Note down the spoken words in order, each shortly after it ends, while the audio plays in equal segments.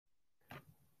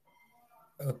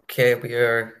Okay, we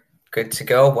are good to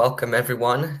go. Welcome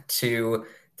everyone to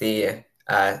the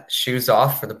Shoes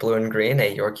Off for the Blue and Green,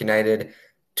 a York United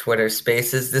Twitter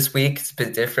Spaces this week. It's a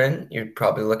bit different. You're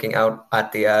probably looking out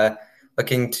at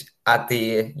at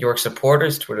the York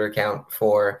supporters Twitter account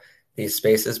for these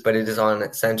spaces, but it is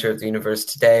on Center of the Universe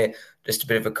today. Just a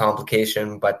bit of a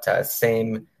complication, but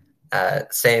same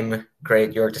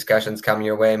great York discussions coming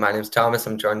your way. My name's Thomas.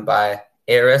 I'm joined by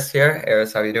Eris here.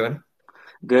 Eris, how are you doing?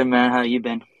 Good man, how you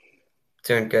been?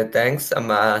 Doing good, thanks.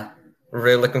 I'm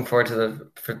really looking forward to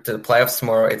the playoffs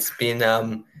tomorrow. It's been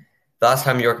the last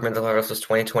time York made the playoffs was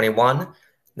 2021.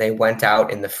 They went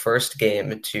out in the first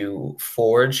game to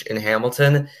Forge in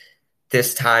Hamilton.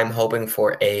 This time, hoping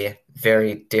for a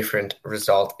very different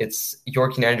result. It's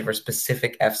York United versus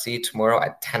Pacific FC tomorrow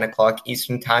at 10 o'clock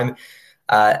Eastern time.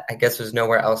 I guess there's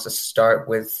nowhere else to start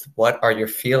with. What are your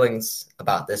feelings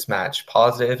about this match?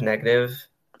 Positive, negative?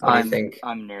 What do you I'm think?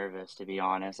 I'm nervous to be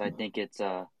honest. I think it's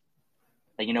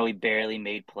we barely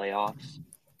made playoffs.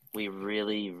 We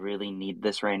really need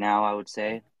this right now, I would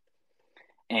say.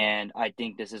 And I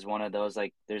think this is one of those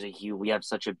we have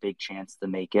such a big chance to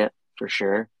make it for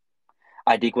sure.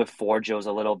 I think with Forge it was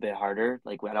a little bit harder.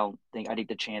 I think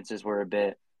the chances were a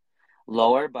bit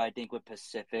lower, but I think with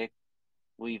Pacific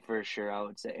we for sure I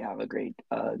would say have a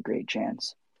great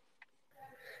chance.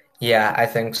 Yeah, I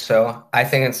think so. I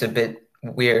think it's a bit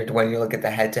weird when you look at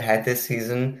the head-to-head this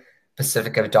season.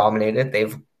 Pacific have dominated.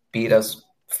 They've beat us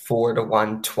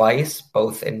 4-1 twice,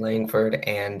 both in Langford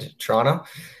and Toronto.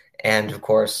 And of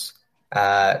course,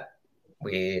 uh,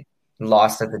 we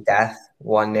lost at the death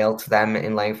 1-0 to them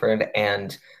in Langford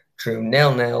and drew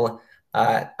 0-0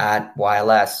 at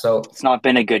YLS. So It's not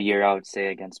been a good year, I would say,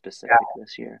 against Pacific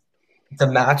this year. the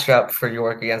matchup for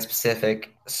York against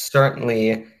Pacific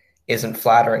certainly isn't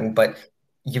flattering, but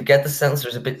you get the sense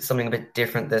there's something a bit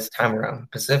different this time around.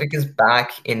 Pacific is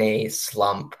back in a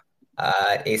slump,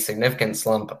 a significant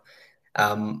slump.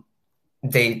 Um,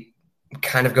 they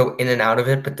kind of go in and out of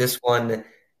it, but this one,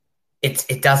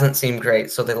 it doesn't seem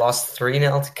great. So they lost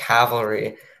 3-0 to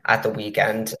Cavalry at the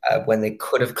weekend when they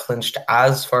could have clinched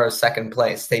as far as second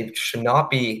place. They should not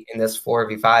be in this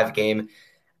 4v5 game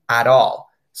at all.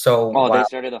 So Oh, while they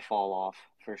started to fall off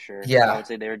for sure. I yeah, would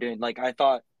say they were doing like I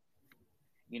thought,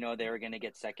 they were going to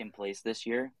get second place this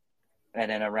year, and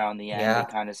then around the end they yeah,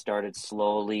 kind of started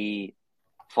slowly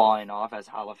falling off as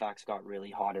Halifax got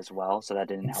really hot as well, so that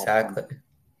didn't help them. exactly.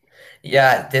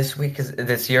 Yeah,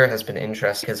 this year has been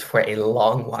interesting because for a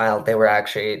long while they were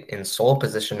actually in sole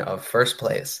position of first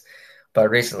place. But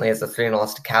recently it's a 3-0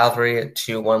 loss to Calgary, a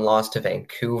 2-1 loss to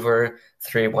Vancouver,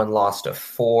 3-1 loss to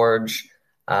Forge.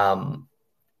 Um,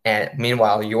 and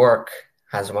meanwhile, York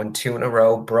has won two in a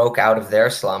row, broke out of their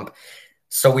slump.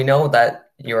 So we know that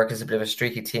York is a bit of a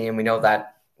streaky team. We know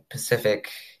that Pacific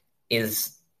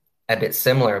is a bit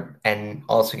similar. And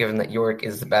also, given that York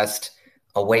is the best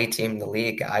away team in the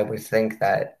league, I would think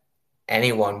that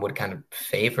anyone would kind of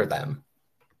favor them.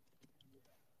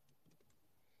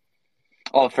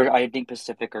 Oh, for I think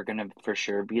Pacific are going to for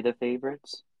sure be the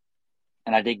favorites,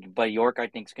 and but York I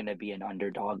think is going to be an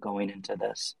underdog going into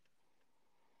this,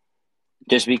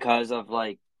 just because of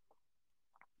I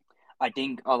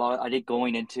think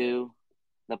going into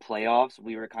the playoffs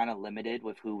we were kind of limited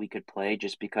with who we could play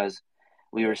just because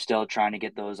we were still trying to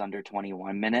get those under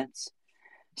 21 minutes.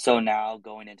 So now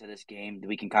going into this game,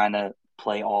 we can kind of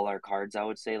play all our cards, I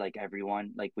would say, like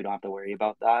everyone, like we don't have to worry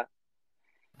about that.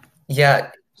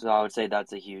 Yeah, So I would say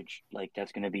that's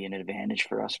going to be an advantage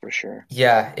for us for sure.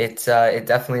 yeah, it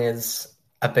definitely is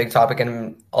a big topic,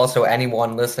 and also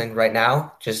anyone listening right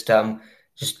now, just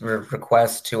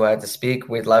request to speak.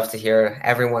 We'd love to hear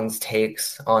everyone's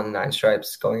takes on the Nine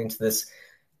Stripes going into this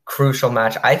crucial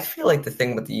match. I feel like the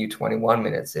thing with the U21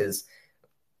 minutes is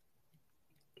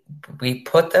we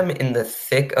put them in the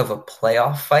thick of a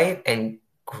playoff fight, and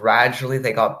gradually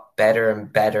they got better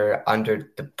and better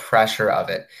under the pressure of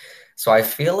it. So I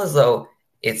feel as though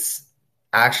it's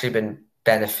actually been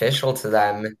beneficial to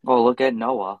them. Oh, look at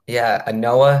Noah. Yeah, a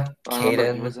Noah, I remember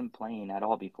he Caden, wasn't playing at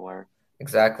all before.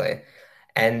 exactly.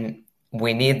 And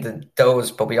we need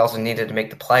those, but we also needed to make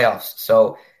the playoffs.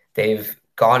 So they've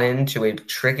gone into a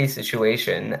tricky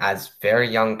situation as very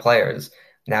young players,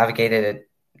 navigated it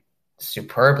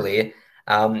superbly.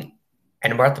 Um,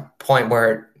 and we're at the point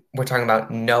where we're talking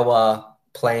about Noah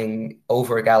playing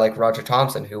over a guy like Roger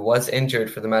Thompson, who was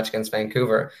injured for the match against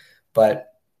Vancouver. But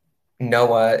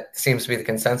Noah seems to be the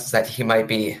consensus that he might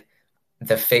be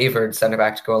the favored center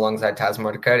back to go alongside Taz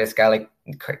Mordecai. Guy like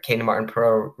Kane Martin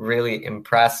Pro really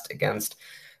impressed against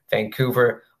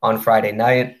Vancouver on Friday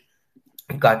night.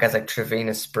 We've got guys like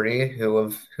Trevina Spree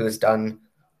who has done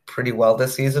pretty well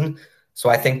this season. So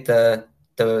I think the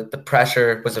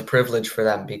pressure was a privilege for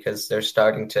them because they're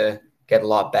starting to get a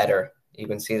lot better. You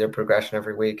can see their progression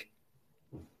every week.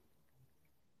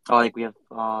 Oh, like we have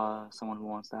someone who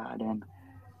wants to add in.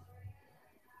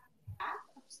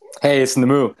 Hey, it's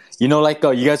Namu. You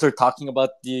guys are talking about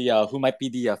the who might be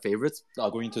the favorites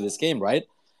going into this game, right?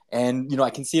 And I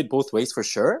can see it both ways for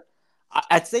sure.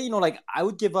 I'd say I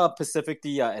would give Pacific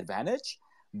the advantage,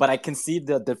 but I can see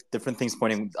the different things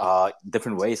pointing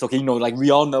different ways. Okay, like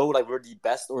we all know like we're the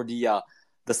best or the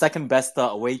second best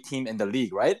away team in the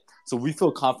league, right? So we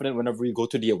feel confident whenever we go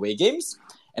to the away games.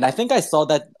 And I think I saw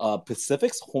that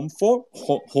Pacific's home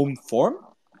form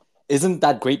isn't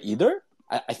that great either.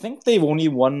 I think they've only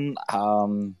won. I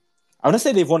want to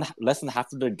say they've won less than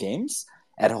half of their games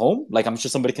at home. Like I'm sure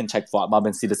somebody can check FOTMob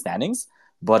and see the standings,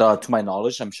 but to my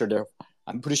knowledge, I'm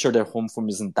pretty sure their home form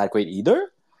isn't that great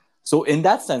either. So in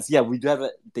that sense, yeah, we do have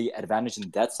the advantage in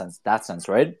that sense,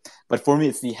 right? But for me,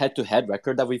 it's the head-to-head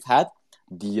record that we've had,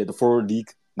 the 4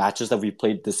 league matches that we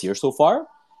played this year so far,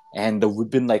 and we've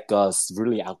been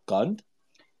severely outgunned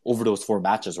over those 4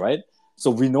 matches, right?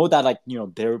 So we know that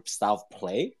their style of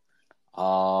play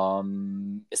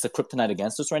it's a kryptonite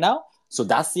against us right now. So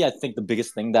that's I think the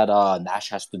biggest thing that Nash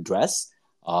has to address.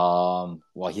 Well,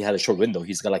 he had a short window.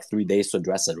 He's got 3 days to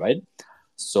address it, right?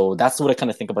 So that's what I kind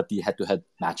of think about the head-to-head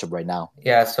matchup right now.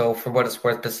 Yeah, so for what it's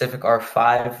worth, Pacific are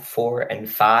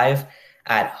 5-4-5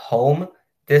 at home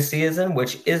this season,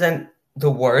 which isn't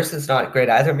the worst. It's not great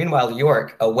either. Meanwhile,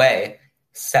 York away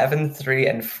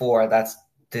 7-3-4.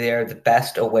 They're the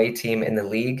best away team in the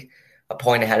league, a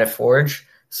point ahead of Forge.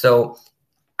 So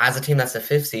as a team that's the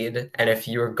 5th seed, and if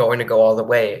you're going to go all the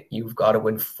way, you've got to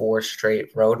win 4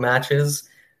 straight road matches.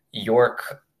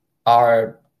 York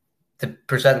are to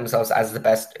present themselves as the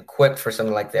best equipped for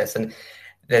something like this. And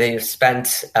they've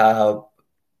spent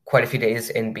quite a few days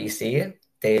in BC.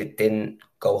 They didn't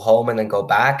go home and then go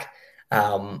back,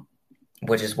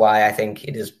 which is why I think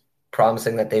it is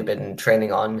promising that they've been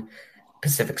training on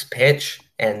Pacific's pitch.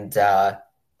 And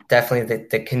definitely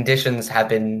the conditions have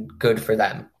been good for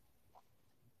them.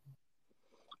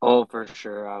 Oh, for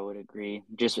sure, I would agree.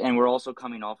 And we're also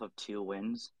coming off of 2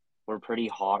 wins. We're pretty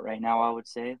hot right now, I would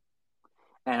say.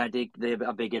 And I think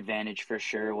a big advantage for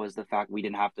sure was the fact we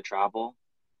didn't have to travel.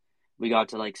 We got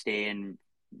to stay in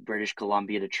British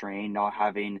Columbia to train, not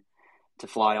having to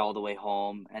fly all the way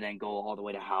home and then go all the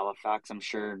way to Halifax. I'm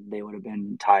sure they would have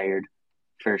been tired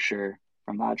for sure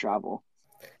from that travel.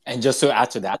 And just to add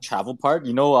to that travel part,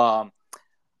 because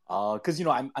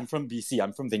I'm from BC,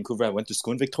 I'm from Vancouver. I went to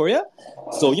school in Victoria,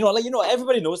 so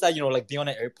everybody knows that being on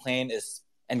an airplane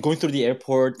and going through the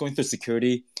airport, going through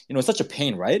security, it's such a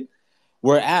pain, right?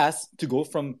 Whereas to go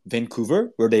from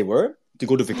Vancouver, where they were, to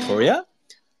go to Victoria,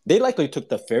 they likely took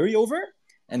the ferry over,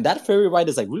 and that ferry ride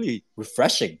is really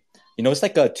refreshing. It's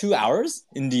 2 hours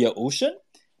in the ocean,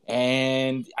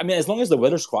 and I mean, as long as the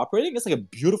weather's cooperating, it's a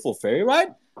beautiful ferry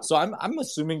ride. So I'm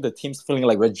assuming the team's feeling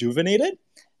rejuvenated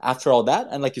after all that,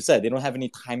 and like you said, they don't have any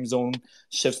time zone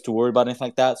shifts to worry about, anything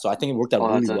like that. So I think it worked out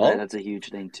really well. That's a huge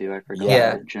thing too. I forgot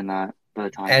to mention that by the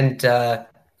time. And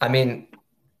I mean,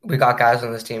 we got guys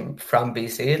on this team from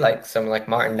BC, like someone like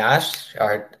Martin Nash,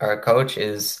 our coach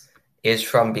is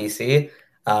from BC.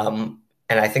 And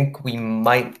I think we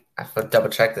might have to double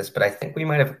check this, but I think we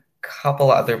might have a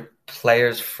couple other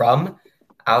players from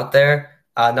out there.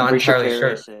 Not entirely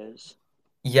sure.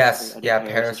 Yes,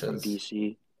 Paris is from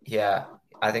BC. Yeah,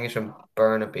 I think it's from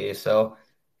Burnaby. So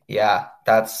yeah,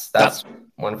 that's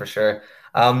one for sure.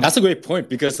 That's a great point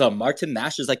because Martin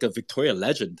Nash is a Victoria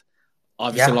legend.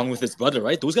 Obviously, along with his brother,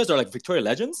 right? Those guys are Victoria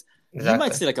legends. Exactly. You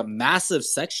might see a massive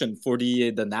section for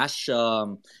the Nash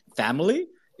family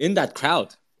in that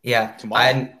crowd. Yeah, tomorrow.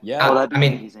 I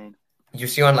mean, amazing. You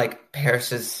see on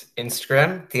Paris's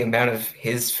Instagram the amount of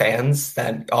his fans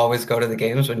that always go to the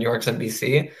games when New York's on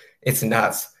BC. It's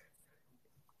nuts.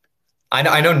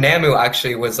 I know Namu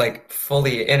actually was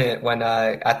fully in it when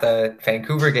at the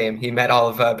Vancouver game he met all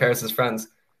of Paris's friends.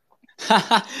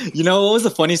 What was the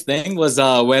funniest thing was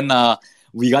when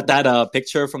we got that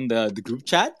picture from the group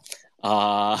chat.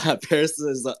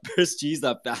 Paris G's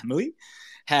family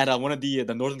had one of the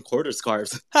Northern Quarter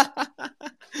scarves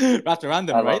wrapped around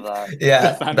them, right? That.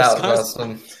 Yeah, that was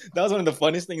awesome. That was one of the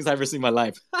funniest things I've ever seen in my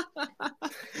life.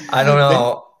 I don't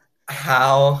know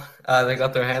how they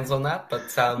got their hands on that,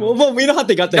 but well, we know how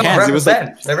they got their hands.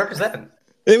 They represent.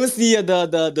 It was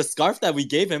the scarf that we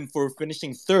gave him for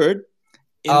finishing third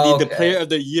in the Player of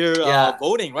the Year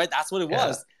voting, right? That's what it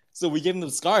was. So we gave him the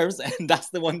scarves, and that's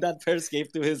the one that Paris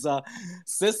gave to his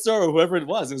sister or whoever it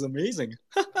was. It was amazing.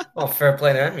 Well, fair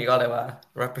play to him. You got to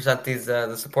represent these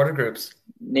the supporter groups.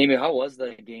 Name it. How was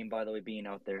the game, by the way, being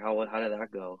out there? How did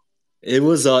that go? It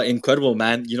was incredible,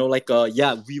 man. You know, like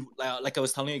yeah, we like I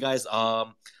was telling you guys,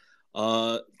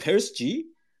 Paris G,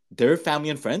 their family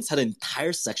and friends had an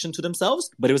entire section to themselves,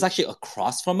 but it was actually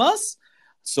across from us.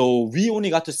 So we only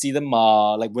got to see them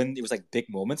like when it was like big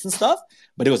moments and stuff,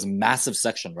 but it was a massive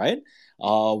section, right?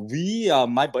 We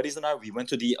my buddies and I we went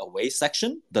to the away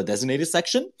section, the designated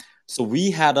section. So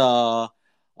we had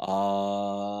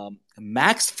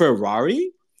Max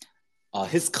Ferrari,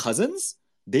 his cousins.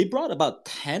 They brought about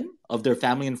 10 of their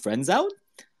family and friends out,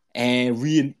 and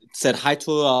we said hi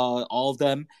to all of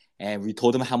them, and we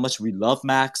told them how much we love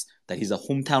Max, that he's a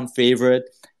hometown favorite.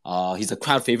 He's a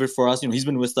crowd favorite for us. You know, he's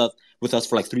been with us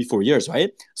for like 3-4 years,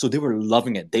 right? So they were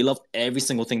loving it. They loved every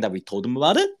single thing that we told them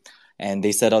about it, and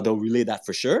they said they'll relay that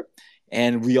for sure.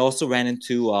 And we also ran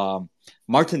into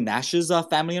Martin Nash's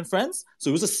family and friends.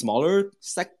 So it was a smaller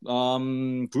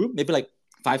group, maybe like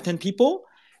 5-10 people.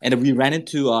 And we ran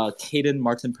into Caden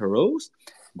Martin Perot's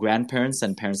grandparents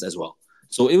and parents as well.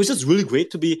 So it was just really great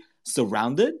to be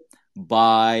surrounded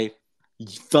by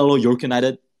fellow York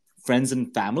United friends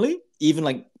and family, even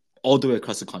like all the way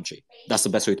across the country. That's the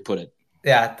best way to put it.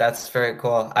 Yeah, that's very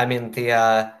cool. I mean,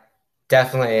 the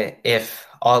definitely if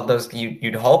all those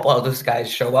you'd hope all those guys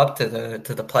show up to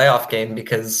the playoff game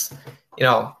because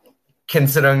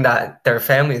considering that their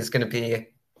family is going to be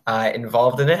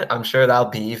involved in it, I'm sure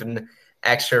that'll be even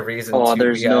extra reason to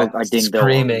there's be I think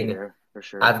screaming there, for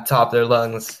sure. at the top of their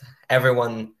lungs.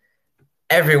 Everyone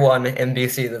in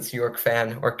BC that's York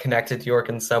fan or connected to York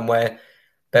in some way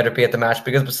better be at the match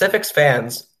because Pacific's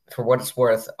fans, for what it's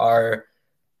worth, are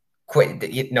quite.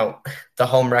 The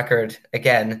home record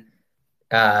again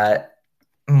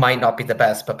might not be the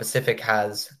best, but Pacific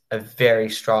has a very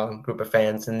strong group of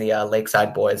fans in the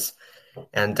Lakeside Boys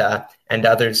and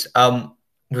others.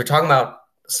 We were talking about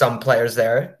some players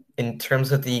there. In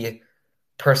terms of the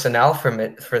personnel for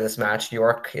this match,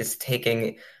 York is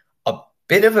taking a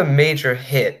bit of a major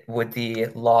hit with the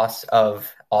loss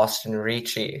of Austin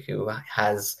Ricci, who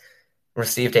has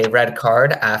received a red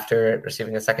card after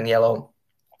receiving a second yellow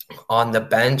on the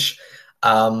bench.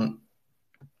 And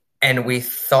we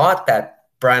thought that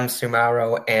Bram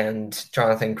Sumaro and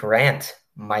Jonathan Grant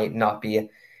might not be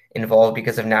involved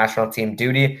because of national team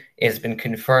duty. It has been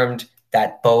confirmed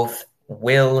that both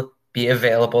will be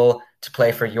available to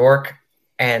play for York,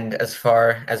 and as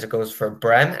far as it goes for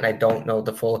Brem, and I don't know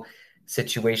the full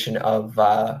situation of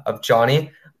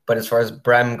Johnny, but as far as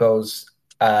Brem goes,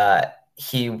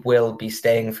 he will be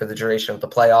staying for the duration of the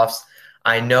playoffs.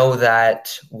 I know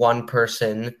that one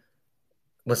person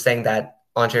was saying that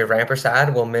Andre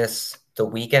Rampersad will miss the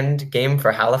weekend game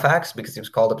for Halifax because he was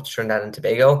called up to Trinidad and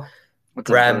Tobago. It's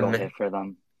a brutal hit for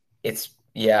them.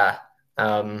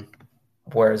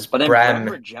 Whereas but then Brem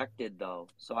rejected though,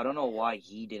 so I don't know why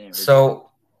he didn't reject. So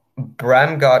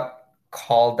Brem got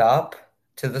called up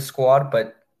to the squad,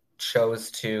 but chose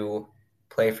to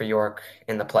play for York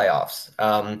in the playoffs.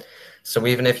 So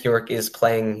even if York is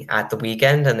playing at the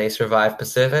weekend and they survive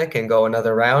Pacific and go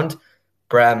another round,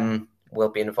 Brem will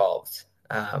be involved.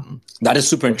 That is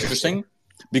super interesting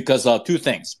because two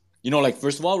things.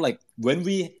 First of all, when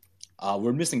we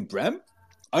were missing Brem,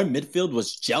 our midfield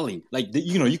was jelly.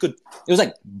 It was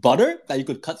like butter that you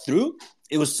could cut through.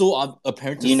 It was so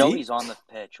apparent to see. He's on the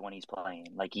pitch when he's playing.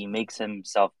 He makes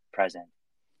himself present.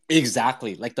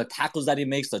 Exactly. Like the tackles that he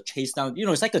makes, the chase down.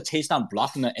 It's like a chase down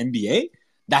block in the NBA.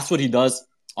 That's what he does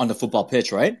on the football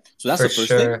pitch, right? So that's the first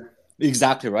thing.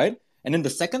 Exactly, right? And then the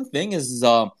second thing is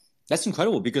that's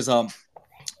incredible because I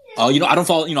don't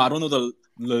follow. I don't know the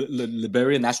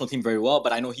Liberian national team very well,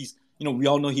 but I know he's. We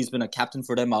all know he's been a captain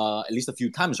for them at least a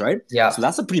few times, right? Yeah. So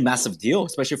that's a pretty massive deal,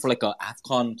 especially for a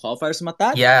AFCON qualifier or something like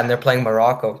that. Yeah, and they're playing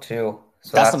Morocco too.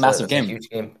 So that's a massive game. Huge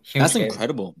game. That's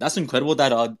incredible. That's incredible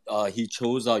that he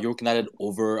chose York United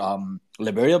over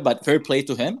Liberia. But fair play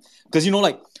to him because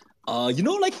York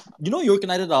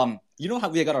United. How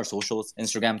we got our socials: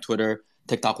 Instagram, Twitter,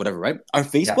 TikTok, whatever, right? Our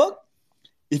Facebook. Yeah.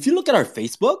 If you look at our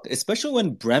Facebook, especially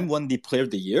when Brem won the Player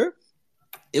of the Year,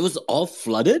 it was all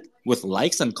flooded with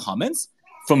likes and comments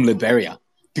from Liberia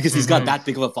because he's got that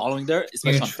big of a following there,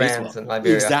 especially huge on Facebook. Fans in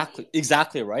Liberia.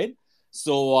 Exactly, right?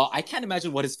 So I can't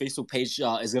imagine what his Facebook page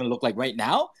is going to look like right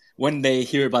now when they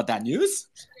hear about that news.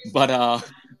 But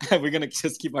we're going to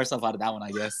just keep ourselves out of that one,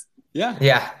 I guess. Yeah.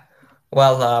 Yeah.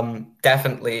 Well,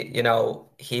 definitely,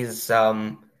 he's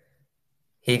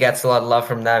he gets a lot of love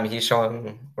from them. He's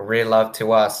showing real love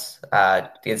to us.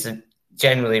 It's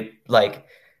genuinely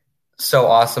so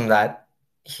awesome that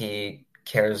he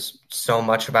cares so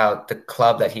much about the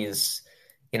club that he's,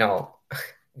 you know,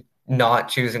 not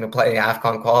choosing to play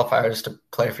AFCON qualifiers to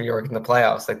play for York in the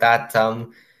playoffs. Like that,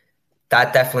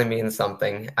 that definitely means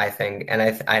something, I think. And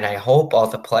I hope all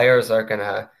the players are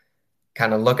gonna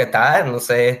kind of look at that and they'll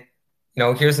say,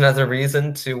 here's another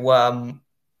reason to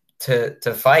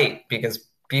fight, because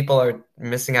people are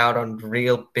missing out on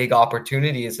real big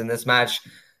opportunities in this match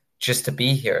just to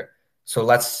be here. So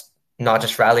let's not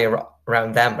just rally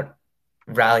around them, but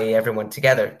rally everyone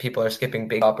together. People are skipping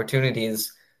big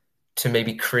opportunities to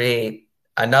maybe create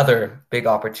another big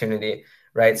opportunity,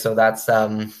 right? So that's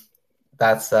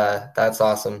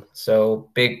awesome. So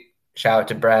big shout out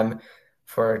to Brem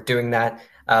for doing that.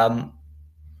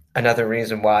 Another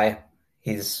reason why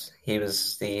he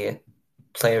was the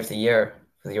player of the year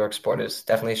for the York Sporters.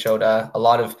 Definitely showed a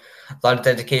lot of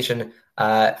dedication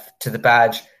to the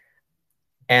badge.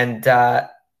 And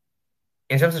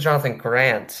in terms of Jonathan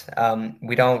Grant,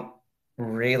 we don't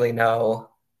really know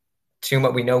too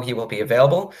much. We know he will be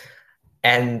available,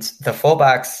 and the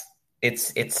fullbacks.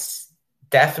 It's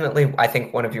definitely, I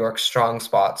think, one of York's strong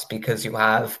spots, because you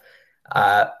have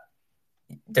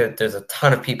there's a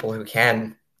ton of people who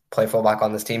can play fullback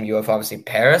on this team. You have obviously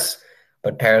Paris,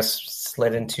 but Paris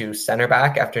slid into center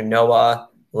back after Noah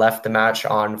left the match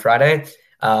on Friday.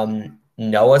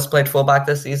 Noah's played fullback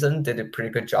this season, did a pretty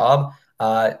good job.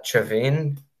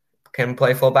 Trevin can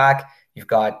play fullback. You've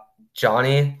got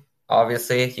Johnny,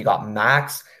 obviously. You got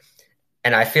Max.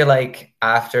 And I feel like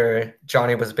after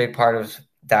Johnny was a big part of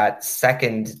that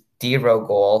second D-Row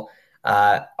goal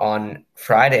on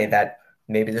Friday, that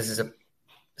maybe this is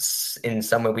in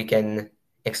some way we can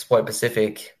exploit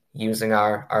Pacific using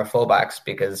our fullbacks,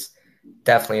 because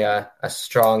definitely a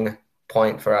strong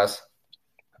point for us.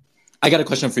 I got a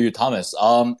question for you, Thomas.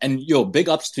 And big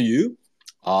ups to you.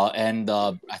 And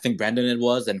I think Brandon it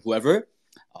was, and whoever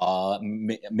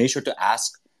made sure to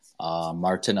ask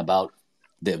Martin about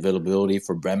the availability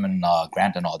for Bremen,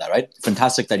 Grant, and all that. Right?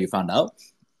 Fantastic that you found out.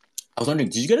 I was wondering,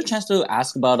 did you get a chance to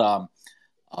ask about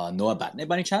Noah Batney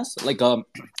by any chance? Like,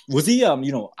 was he?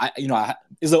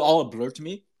 Is it all a blur to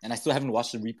me? And I still haven't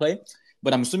watched the replay.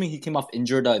 But I'm assuming he came off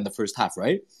injured in the first half,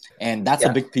 right? And that's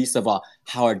a big piece of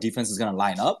how our defense is going to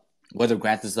line up, whether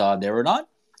Grant is there or not.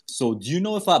 So do you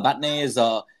know if Batney is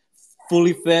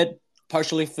fully fit,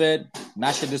 partially fit,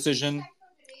 match the decision?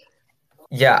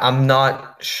 Yeah, I'm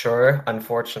not sure.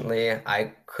 Unfortunately,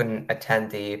 I couldn't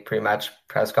attend the pre-match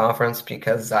press conference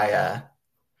because I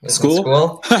was in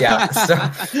school. Yeah. So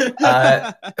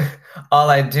all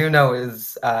I do know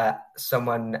is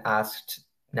someone asked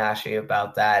Nashi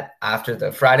about that after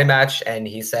the Friday match, and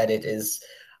he said it's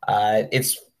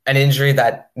an injury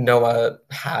that Noah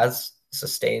has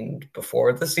sustained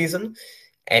before the season,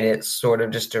 and it's sort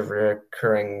of just a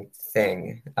recurring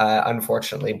thing,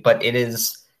 unfortunately. But it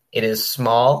is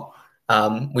small.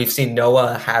 We've seen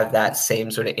Noah have that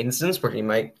same sort of instance where he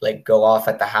might go off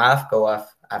at the half, go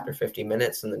off after 50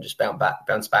 minutes, and then just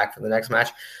bounce back for the next match.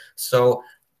 So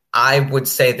I would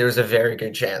say there's a very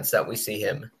good chance that we see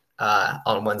him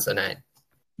on Wednesday night.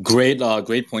 Great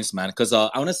points, man. Because I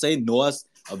want to say Noah's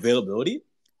availability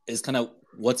is kind of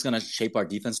what's going to shape our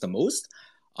defense the most.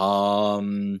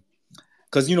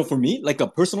 Because, for me,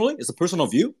 personally, it's a personal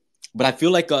view, but I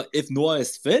feel like if Noah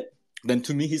is fit, then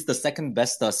to me, he's the second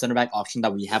best center back option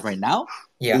that we have right now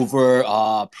over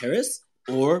Paris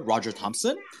or Roger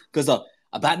Thompson. Because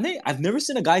Batney, I've never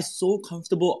seen a guy so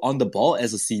comfortable on the ball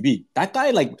as a CB. That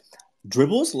guy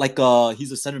dribbles like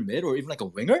he's a center mid or even like a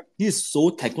winger. He is so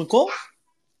technical.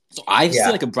 So I see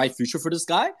a bright future for this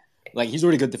guy. He's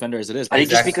already a good defender as it is. I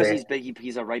think just because he's big,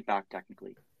 he's a right back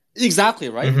technically. Exactly,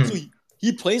 right? Mm-hmm. So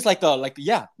he plays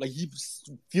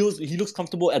he looks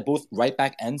comfortable at both right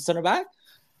back and center back.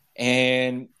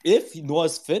 And if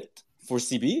Noah's fit for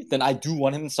CB, then I do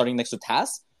want him starting next to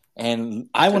Taz. And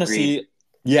I want to see,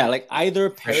 either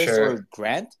Paris or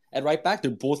Grant at right back.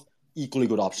 They're both equally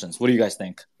good options. What do you guys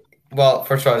think? Well,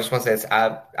 first of all, I just want to say it's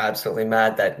absolutely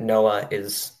mad that Noah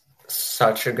is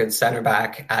such a good center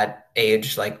back at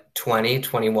age 20,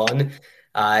 21.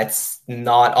 It's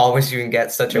not always you can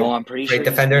get such a great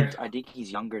defender. I think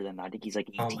he's younger than that. I think he's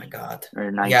 18. Oh my God. Or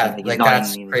 19. Yeah,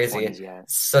 that's crazy. 20s,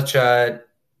 such a...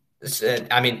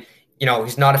 I mean,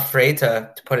 he's not afraid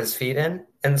to put his feet in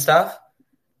and stuff,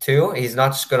 too. He's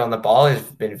not just good on the ball. He's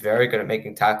been very good at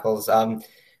making tackles.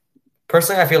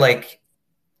 Personally, I feel like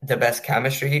the best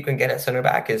chemistry you can get at center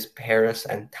back is Paris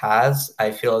and Taz. I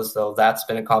feel as though that's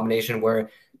been a combination where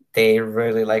they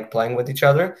really like playing with each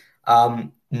other.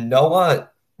 Noah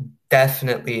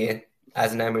definitely,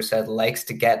 as Namu said, likes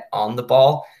to get on the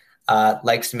ball.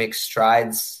 likes to make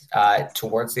strides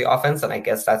towards the offense, and I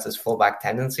guess that's his fullback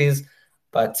tendencies.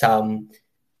 But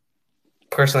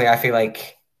personally, I feel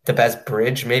like the best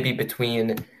bridge maybe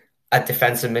between a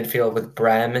defensive midfield with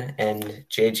Brem and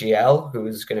JGL,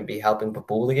 who's going to be helping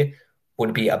Babuli,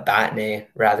 would be Abatne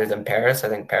rather than Paris. I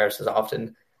think Paris is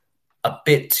often a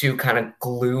bit too kind of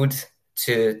glued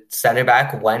to center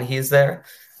back when he's there.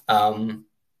 But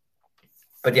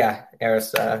yeah,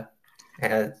 Eris,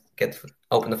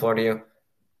 open the floor to you.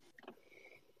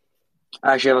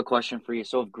 I actually have a question for you.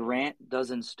 So if Grant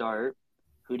doesn't start,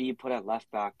 who do you put at left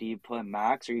back? Do you put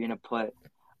Max, or are you going to put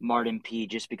Martin P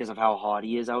just because of how hot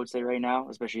he is, I would say, right now?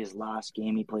 Especially his last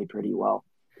game, he played pretty well.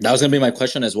 That was going to be my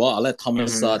question as well. I'll let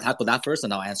Thomas tackle that first,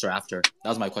 and I'll answer after. That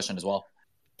was my question as well.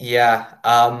 Yeah.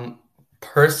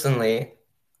 Personally,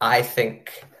 I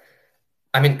think...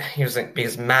 I mean, here's the thing.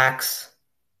 Because Max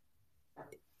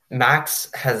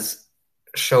has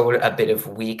showed a bit of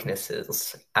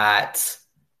weaknesses at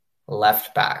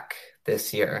left back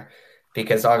this year.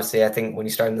 Because obviously, I think when he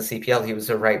started in the CPL, he was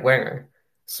a right winger.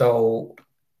 So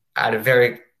at a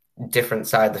very different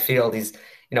side of the field, he's,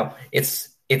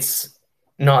 it's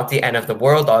not the end of the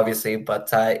world, obviously,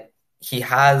 but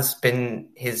his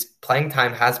playing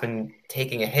time has been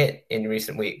taking a hit in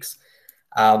recent weeks.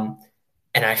 And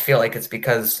I feel like it's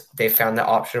because they found the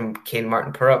option Caden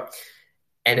Martin-Perreault.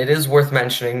 And it is worth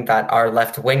mentioning that our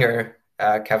left winger,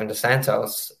 Kevin Dos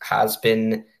Santos, has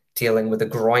been dealing with a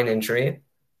groin injury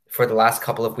for the last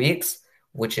couple of weeks,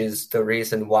 which is the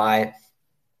reason why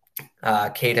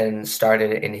Caden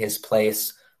started in his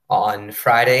place on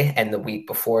Friday and the week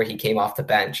before he came off the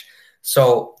bench.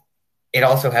 So it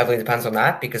also heavily depends on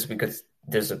that because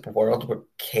there's a world where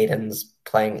Caden's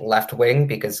playing left wing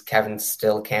because Kevin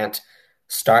still can't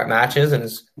start matches and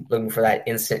is looking for that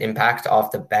instant impact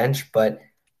off the bench. But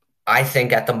I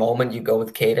think at the moment you go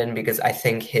with Caden because I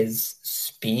think his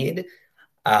speed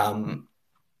and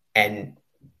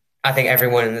I think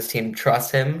everyone in this team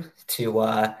trusts him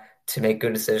to make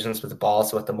good decisions with the ball.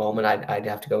 So at the moment, I'd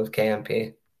have to go with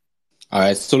KMP. All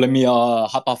right, so let me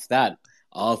hop off that.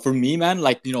 For me, man,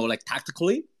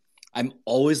 tactically, I'm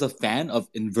always a fan of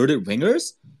inverted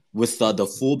wingers with the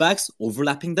fullbacks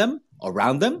overlapping them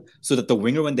around them, so that the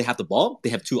winger, when they have the ball, they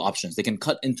have two options. They can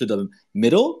cut into the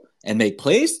middle and make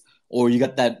plays, or you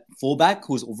got that fullback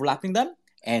who's overlapping them,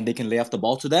 and they can lay off the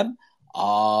ball to them.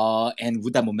 And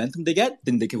with that momentum they get,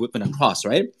 then they can whip it across,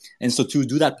 right? And so to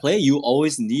do that play, you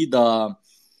always need a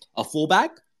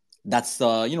fullback. That's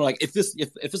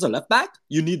if it's a left back,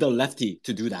 you need the lefty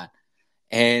to do that.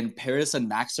 And Paris and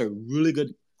Max are really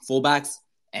good fullbacks,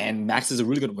 and Max is a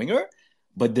really good winger,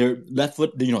 but they're left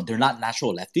foot. They're not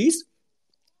natural lefties,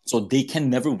 so they can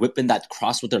never whip in that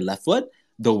cross with their left foot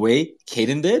the way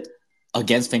Caden did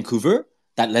against Vancouver.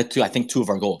 That led to, I think, 2 of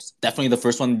our goals. Definitely the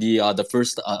first one, the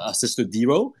first assist to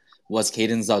Dero was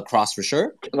Caden's cross for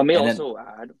sure. Let me also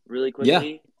add really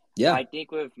quickly. Yeah. I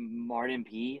think with Martin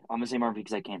P, I'm going to say Martin P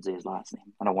because I can't say his last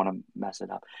name. I don't want to mess it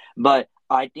up. But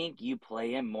I think you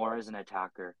play him more as an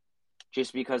attacker.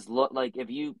 Just because, if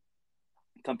you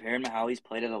compare him to how he's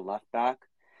played as a left back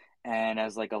and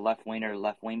as like a left wing or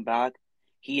left wing back,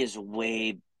 he is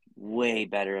way, way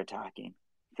better attacking.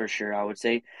 For sure, I would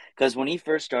say. Because when he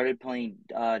first started playing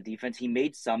defense, he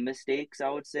made some mistakes, I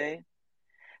would say.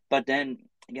 But then,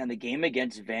 again, the game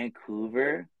against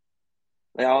Vancouver,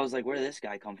 I was like, where did this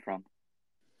guy come from?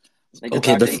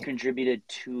 He contributed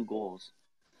 2 goals.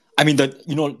 I mean,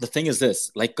 the thing is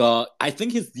this. I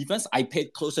think his defense, I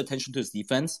paid close attention to his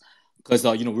defense because,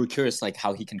 we're curious,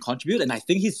 how he can contribute. And I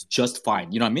think he's just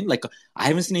fine. You know what I mean? I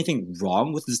haven't seen anything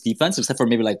wrong with his defense except for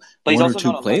maybe, but 1 or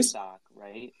 2 plays. Back,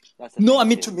 right? No, I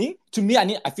mean, to me,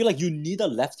 I feel like you need a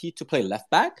lefty to play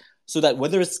left back so that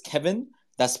whether it's Kevin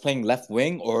that's playing left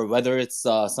wing or whether it's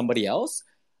somebody else,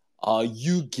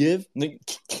 you give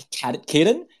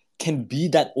Caden can be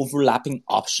that overlapping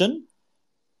option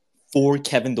for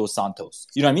Kevin Dos Santos.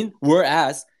 You know what I mean?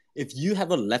 Whereas if you have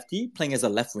a lefty playing as a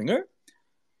left winger,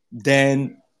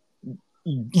 then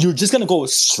you're just gonna go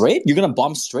straight. You're gonna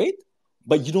bomb straight,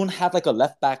 but you don't have a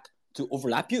left back to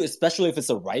overlap you, especially if it's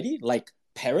a righty like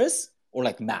Paris or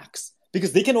like Max,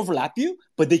 because they can overlap you,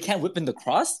 but they can't whip in the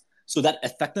cross. So that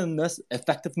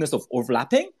effectiveness of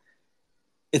overlapping,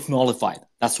 it's nullified.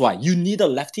 That's why you need a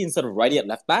lefty instead of righty at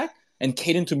left back. And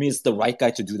Caden to me is the right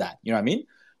guy to do that. You know what I mean?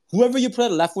 Whoever you put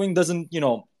at left wing doesn't,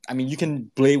 you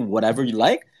can play whatever you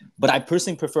like, but I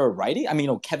personally prefer a righty.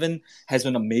 Kevin has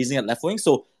been amazing at left wing,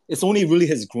 so it's only really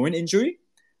his groin injury.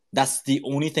 That's the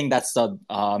only thing that's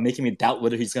making me doubt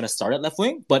whether he's going to start at left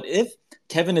wing. But if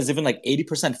Kevin is even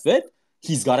 80% fit,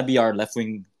 he's got to be our left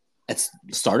wing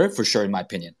starter for sure, in my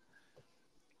opinion.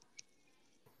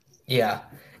 Yeah.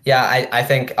 Yeah, I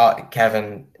think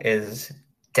Kevin is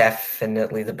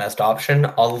definitely the best option.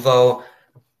 Although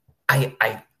I'm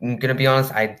gonna be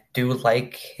honest, I do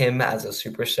like him as a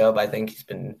super sub. I think he's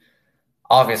been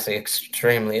obviously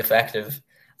extremely effective.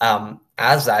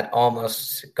 As that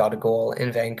almost got a goal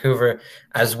in Vancouver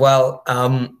as well.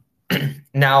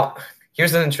 Now,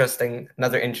 here's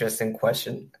another interesting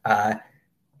question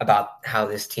about how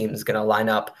this team is going to line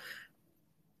up.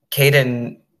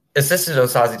 Caden assisted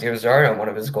Osaze Diouzar on one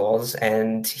of his goals,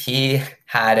 and he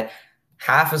had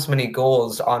half as many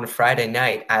goals on Friday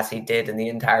night as he did in the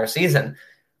entire season,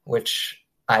 which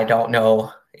I don't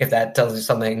know if that tells you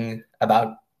something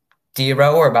about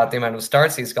Dero or about the amount of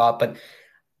starts he's got, but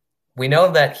we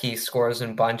know that he scores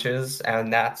in bunches,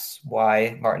 and that's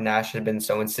why Martin Nash has been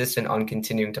so insistent on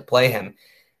continuing to play him.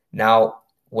 Now,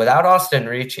 without Austin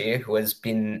Ricci, who has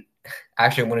been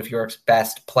actually one of York's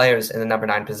best players in the number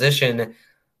 9 position,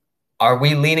 are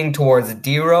we leaning towards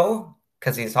Dero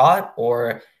because he's hot,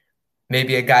 or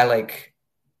maybe a guy like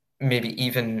maybe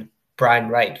even Brian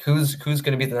Wright? Who's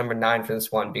going to be the number 9 for this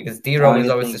one? Because Dero is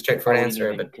always the I straightforward wouldn't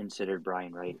answer, even but consider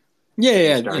Brian Wright Yeah, to be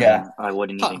yeah, you know. yeah, starting. I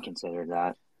wouldn't even consider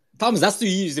that. Thomas, that's the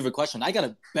easy of a question. I got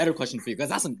a better question for you because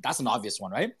that's an obvious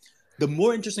one, right? The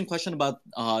more interesting question about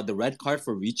the red card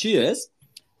for Ricci is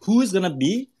who is gonna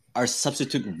be our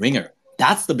substitute winger?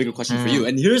 That's the bigger question for you.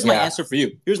 And here's my yeah. answer for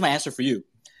you. Here's my answer for you.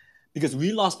 Because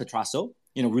we lost Petrasso,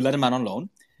 we let him out on loan.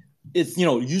 It's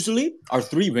usually our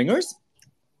 3 wingers,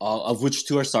 of which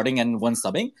 2 are starting and 1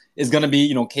 subbing, is gonna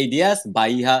be KDS,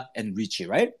 Bahia, and Ricci,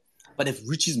 right? But if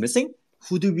Ricci's missing,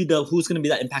 who's gonna be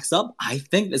that impact sub? I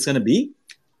think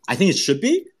it should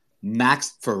be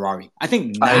Max Ferrari. I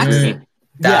think I Max. agree.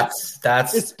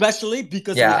 That's Especially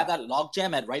because we yeah. have that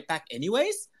logjam at right back,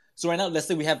 anyways. So right now, let's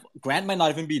say we have Grant might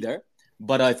not even be there,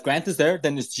 but if Grant is there,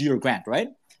 then it's G or Grant, right?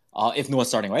 If Noah's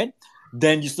starting, right?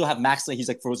 Then you still have Max, like he's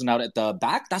like frozen out at the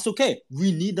back. That's okay.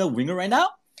 We need a winger right now,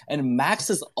 and Max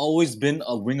has always been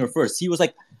a winger first. He was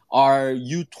like our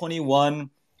U21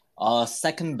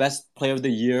 second best player of the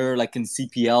year, like in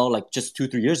CPL, like just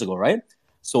 2-3 years ago, right?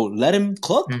 So let him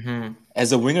cook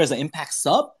as a winger, as an impact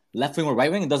sub, left wing or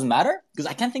right wing, it doesn't matter because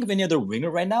I can't think of any other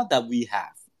winger right now that we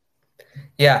have.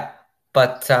 Yeah,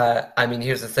 but I mean,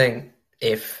 here's the thing: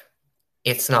 if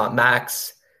it's not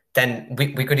Max, then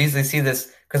we could easily see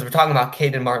this because we're talking about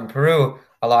Caden Martin Peru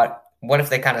a lot. What if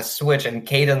they kind of switch and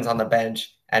Caden's on the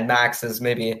bench and Max is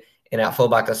maybe in at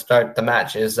fullback to start the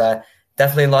match? Is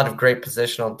definitely a lot of great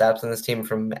positional depth in this team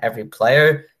from every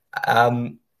player.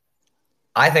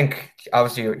 I think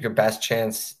obviously your best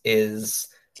chance is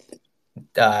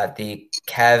the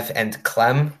Kev and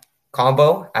Clem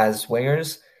combo as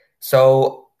wingers.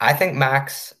 So I think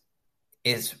Max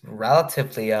is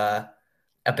relatively a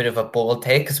bit of a bold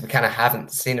take because we kind of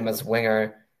haven't seen him as a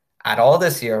winger at all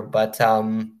this year. But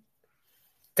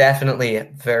definitely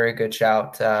a very good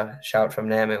shout from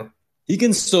Namu. He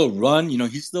can still run,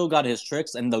 he's still got his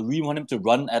tricks, and we want him to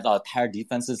run at tired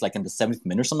defenses like in the 7th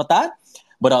minute or something like that.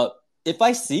 But if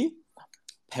I see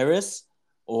Paris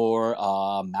or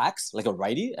Max, like a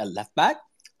righty at left back,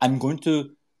 I'm going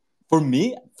to, for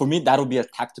me, that'll be a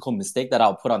tactical mistake that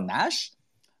I'll put on Nash.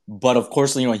 But of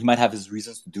course, he might have his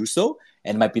reasons to do so,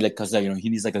 and it might be like because he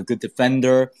needs like a good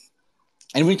defender,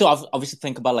 and we need to obviously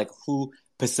think about like who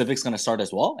Pacific's gonna start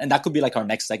as well, and that could be like our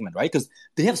next segment, right? Because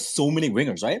they have so many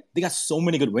wingers, right? They got so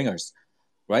many good wingers,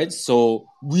 right? So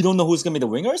we don't know who's gonna be the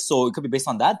wingers, so it could be based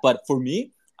on that. But for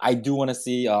me, I do want to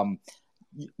see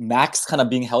Max kind of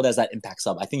being held as that impact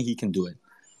sub. I think he can do it.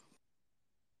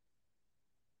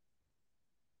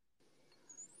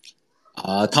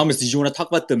 Thomas, did you want to talk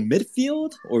about the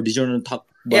midfield, or did you want to talk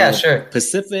about sure.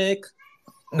 Pacific?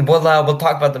 We'll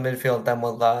talk about the midfield, then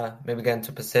we'll maybe get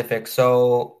into Pacific.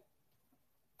 So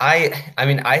I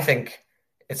mean I think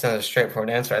it's not a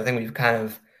straightforward answer. I think we've kind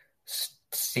of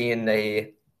seen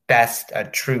a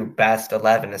true best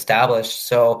 11 established.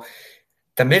 So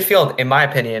the midfield, in my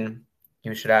opinion,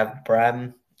 you should have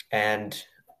Brem and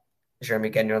Jeremy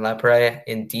Gagnon-Lepre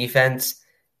in defense,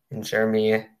 and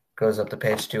Jeremy goes up the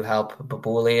pitch to help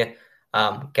Babuli,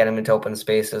 get him into open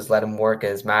spaces, let him work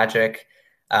his magic.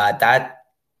 That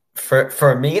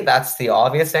for me, that's the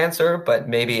obvious answer, but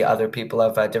maybe other people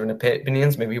have different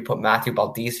opinions. Maybe you put Matthew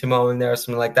Baldissimo in there or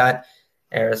something like that.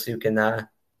 Eris, you can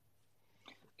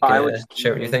I would just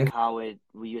share keep what you it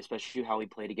think. especially how we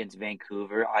played against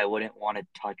Vancouver. I wouldn't want to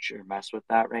touch or mess with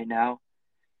that right now,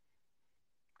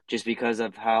 just because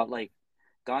of how like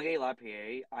Gangue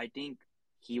Lapierre. I think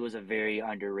he was a very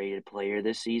underrated player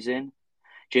this season,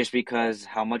 just because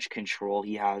how much control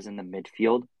he has in the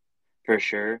midfield, for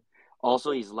sure.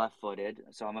 Also, he's left-footed,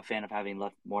 so I'm a fan of having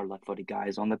more left-footed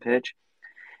guys on the pitch.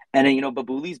 And then,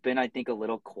 Babuli's been, I think, a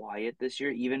little quiet this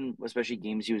year, even especially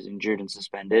games he was injured and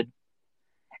suspended.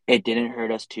 It didn't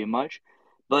hurt us too much,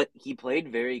 but he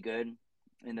played very good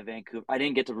in the Vancouver. I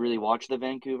didn't get to really watch the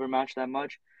Vancouver match that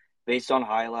much. Based on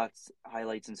highlights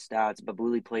and stats,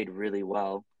 Babuli played really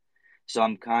well. So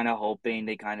I'm kind of hoping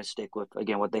they kind of stick with,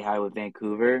 again, what they had with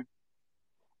Vancouver.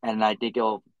 And I think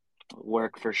it'll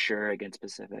work for sure against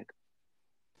Pacific.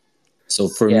 So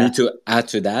for me Yeah. to add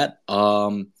to that,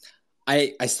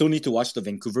 I still need to watch the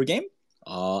Vancouver game.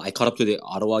 I caught up to the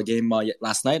Ottawa game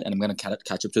last night, and I'm gonna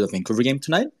catch up to the Vancouver game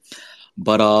tonight.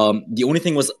 But the only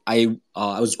thing was I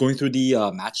was going through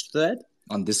the match thread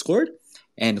on Discord,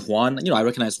 and Juan, I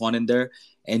recognized Juan in there,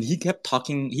 and he kept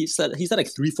talking. He said like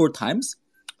 3-4 times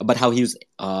about how he was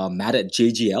mad at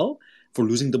JGL for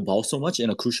losing the ball so much in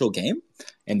a crucial game,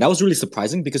 and that was really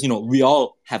surprising because we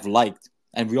all have liked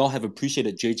and we all have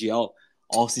appreciated JGL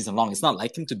all season long. It's not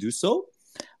like him to do so,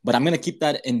 but I'm gonna keep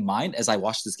that in mind as I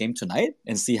watch this game tonight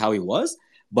and see how he was.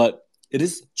 But it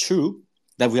is true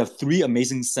that we have three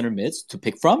amazing center mids to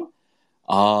pick from,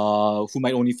 who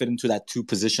might only fit into that two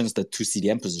positions, the two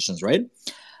CDM positions, right?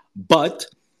 But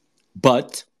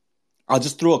I'll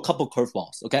just throw a couple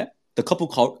curveballs, okay? The couple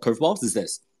curveballs is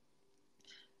this: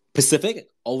 Pacific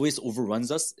always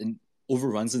overruns us in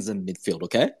midfield,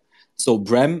 okay? So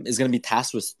Brem is gonna be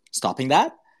tasked with stopping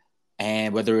that,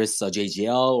 and whether it's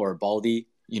JGL or Baldy,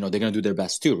 they're gonna do their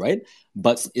best too, right?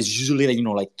 But it's usually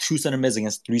like two center mids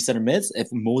against three center mids if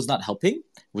Mo's not helping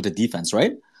with the defense,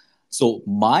 right? So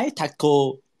my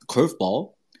tactical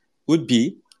curveball would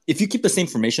be, if you keep the same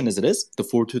formation as it is, the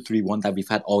 4-2-3-1 that we've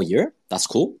had all year, that's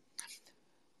cool.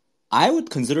 I would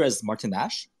consider as Martin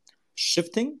Nash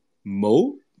shifting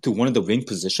Mo to one of the wing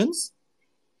positions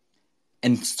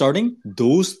and starting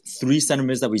those three center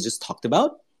mids that we just talked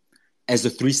about as the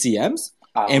three CMs.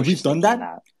 And we've done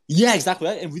that. Yeah, exactly.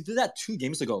 Right? And we did that 2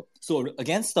 games ago. So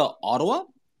against the Ottawa,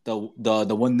 the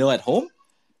 1-0 at home,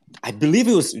 I believe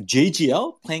it was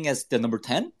JGL playing as the number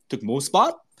 10, took Mo's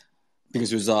spot because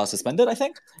he was suspended, I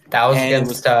think. That was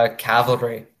against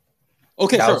Cavalry.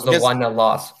 Okay, that sure. was the one that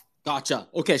lost. Gotcha.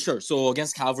 Okay, sure. So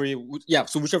against Cavalry, yeah.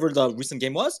 So whichever the recent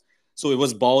game was, so it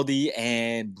was Baldy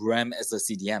and Brem as the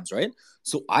CDMs, right?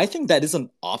 So I think that is an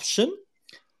option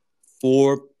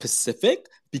for Pacific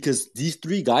because these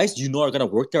three guys, are going to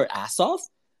work their ass off,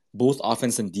 both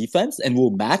offense and defense, and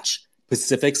will match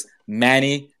Pacific's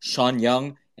Manny, Sean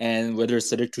Young, and whether it's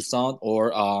Cedric Toussaint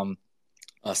or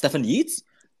Stefan Yeats,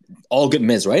 all good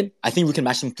mids, right? I think we can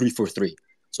match them 3-4-3.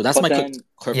 So that's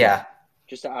curve. Yeah.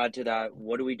 Just to add to that,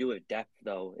 what do we do with depth,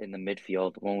 though, in the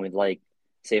midfield when we,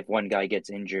 say if one guy gets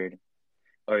injured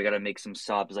or we got to make some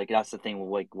subs? That's the thing.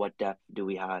 What depth do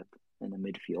we have in the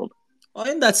midfield?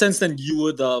 In that sense, then you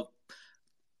would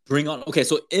bring on... Okay,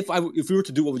 so if we were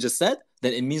to do what we just said,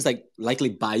 then it means likely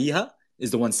Bahia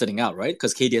is the one sitting out, right?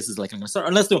 Because KDS is likely going to start.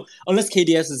 Unless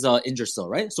KDS is injured still,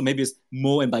 right? So maybe it's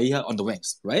Mo and Bahia on the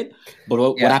wings, right? But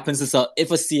what happens is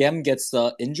if a CM gets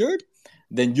injured,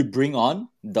 then you bring on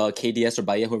the KDS or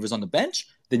Bahia, whoever's on the bench,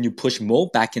 then you push Mo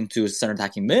back into center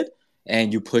attacking mid,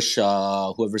 and you push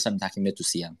whoever's center attacking mid to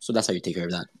CM. So that's how you take care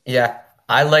of that. Yeah,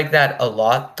 I like that a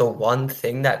lot. The one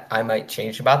thing that I might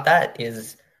change about that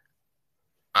is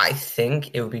I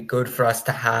think it would be good for us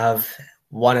to have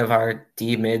one of our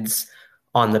D mids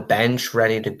on the bench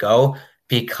ready to go,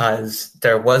 because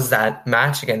there was that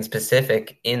match against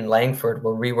Pacific in Langford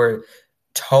where we were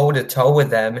toe-to-toe with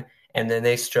them, and then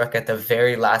they struck at the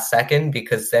very last second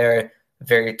because they're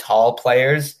very tall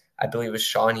players. I believe it was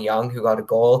Sean Young who got a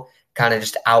goal, kind of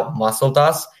just out-muscled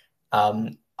us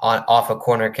off a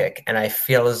corner kick. And I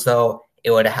feel as though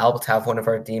it would help to have one of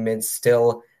our D-mids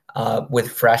still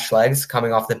with fresh legs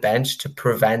coming off the bench to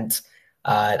prevent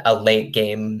a late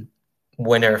game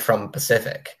winner from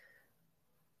Pacific.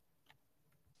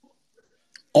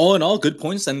 All in all, good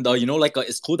points. And,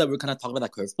 it's cool that we're kind of talking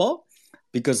about that curveball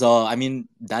because,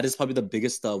 that is probably the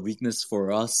biggest weakness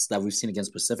for us that we've seen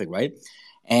against Pacific, right?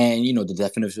 And,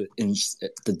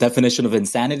 the definition of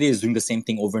insanity is doing the same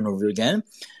thing over and over again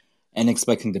and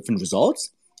expecting different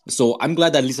results. So I'm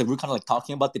glad that at least we're kind of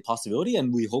talking about the possibility,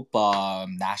 and we hope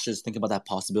Nash is thinking about that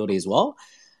possibility as well.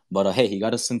 But hey, he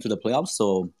got us into the playoffs,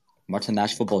 so Martin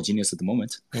Nash, football genius at the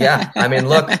moment. Yeah,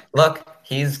 look,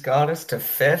 he's got us to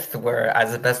 5th. Where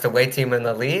as the best away team in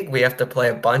the league, we have to play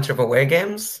a bunch of away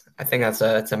games. I think it's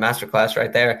a masterclass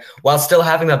right there, while still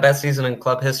having the best season in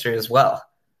club history as well.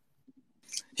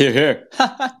 Here.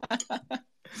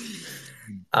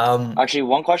 Actually,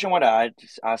 one question I want to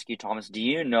ask you, Thomas. Do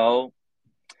you know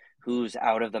who's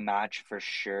out of the match for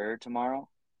sure tomorrow?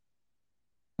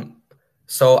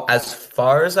 So as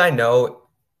far as I know,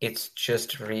 it's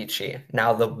just Ricci.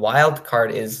 Now, the wild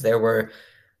card is there were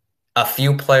a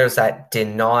few players that did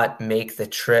not make the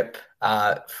trip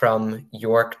from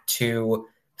York to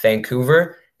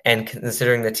Vancouver. And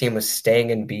considering the team was staying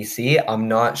in BC, I'm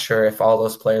not sure if all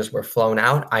those players were flown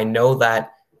out. I know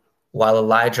that while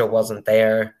Elijah wasn't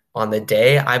there on the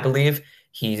day, I believe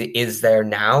he is there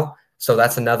now. So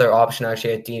that's another option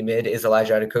actually at D mid is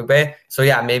Elijah Adekugbe. So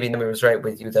yeah, maybe Nami was right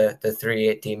with you. The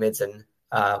 3 D mids and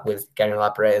with Gary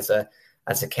Lapare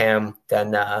as a cam,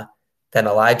 then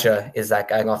Elijah is that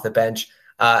guy off the bench.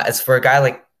 As for a guy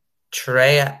like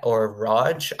Trey or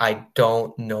Raj, I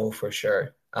don't know for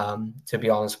sure. To be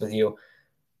honest with you.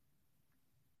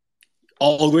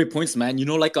 All great points, man.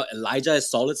 Elijah is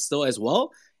solid still as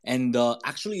well. And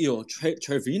actually,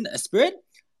 Trevin Esprit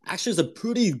actually is a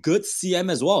pretty good CM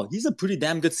as well. He's a pretty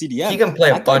damn good CDM. He can play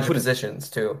a bunch of positions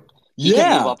too. He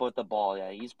can move up with the ball.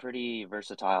 Yeah, he's pretty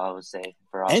versatile, I would say,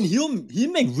 for us. And he'll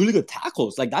make really good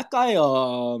tackles. Like that guy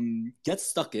gets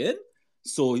stuck in.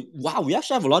 So wow, we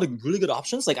actually have a lot of really good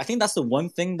options. Like I think that's the one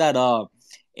thing that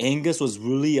Angus was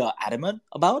really adamant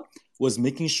about was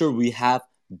making sure we have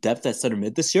depth at center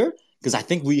mid this year because I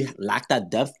think we lacked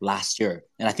that depth last year,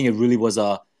 and I think it really was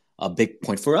a big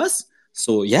point for us.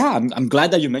 So yeah, I'm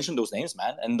glad that you mentioned those names,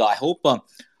 man, and I hope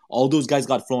all those guys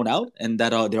got flown out and that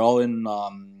they're all in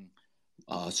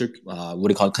what do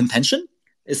you call it, contention.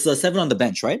 It's 7 on the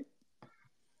bench, right?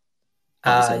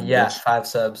 Yeah, 5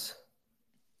 subs.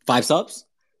 5 subs?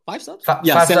 5 subs?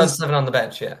 Yeah, 5 subs, 7 on the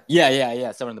bench, yeah.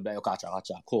 Yeah, 7 on the bench. Oh, gotcha.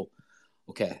 Cool.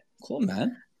 Okay, cool,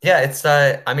 man. Yeah, it's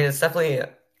it's definitely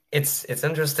it's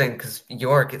interesting because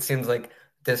York, it seems like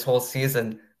this whole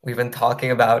season we've been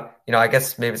talking about, I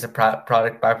guess maybe it's a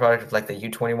byproduct of like the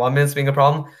U21 minutes being a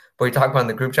problem, but we talk about in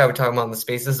the group chat, we talk about in the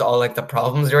spaces, all like the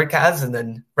problems York has, and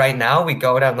then right now we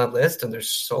go down the list and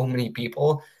there's so many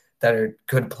people that are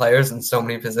good players in so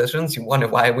many positions. You wonder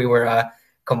why we were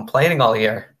complaining all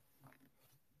year.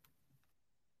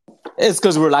 It's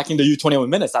because we're lacking the U21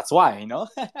 minutes. That's why, and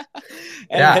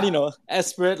then,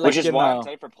 Esprit, which is why I'm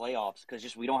excited for playoffs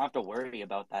because we don't have to worry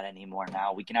about that anymore.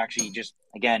 Now we can actually just,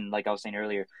 again, like I was saying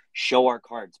earlier, show our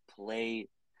cards, play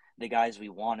the guys we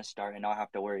want to start, and not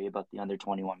have to worry about the under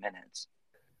 21 minutes.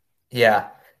 Yeah.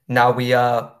 Now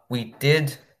we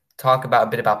did talk a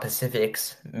bit about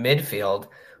Pacific's midfield.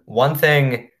 One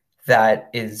thing that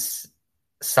is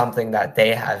something that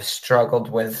they have struggled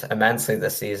with immensely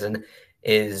this season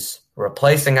is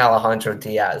replacing Alejandro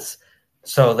Diaz.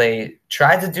 So they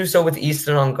tried to do so with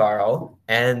Easton Ongaro,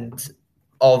 and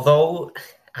although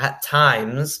at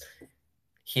times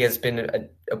he has been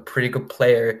a pretty good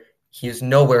player, he is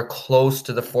nowhere close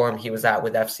to the form he was at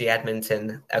with FC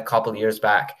Edmonton a couple years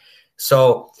back.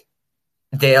 So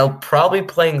they'll probably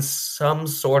playing some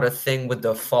sort of thing with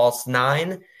the false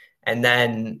 9, and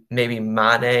then maybe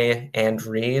Mane and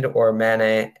Reed or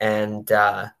Mane and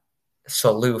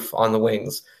Salouf on the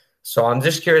wings. So I'm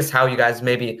just curious how you guys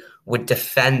maybe would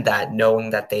defend that,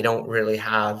 knowing that they don't really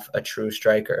have a true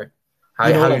striker. How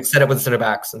you set it with center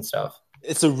backs and stuff.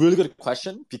 It's a really good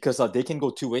question because they can go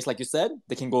 2 ways, like you said.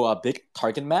 They can go a big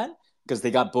target man because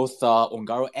they got both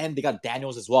Ongaro and they got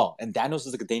Daniels as well. And Daniels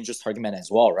is like a dangerous target man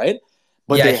as well, right?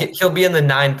 But yeah, he'll be in the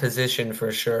 9 position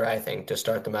for sure, I think, to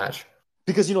start the match.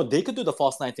 Because, they could do the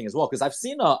false 9 thing as well. Because I've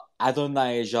seen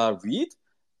Adonijah Reed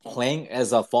playing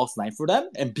as a false 9 for them.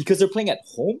 And because they're playing at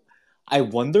home, I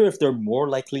wonder if they're more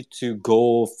likely to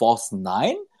go false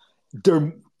 9.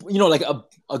 They're, like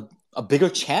a bigger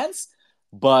chance.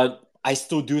 But I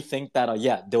still do think that,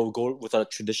 they'll go with a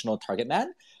traditional target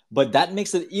man. But that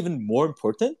makes it even more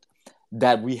important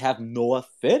that we have Noah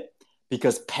fit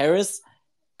because Paris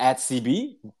at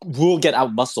CB will get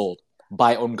out-muscled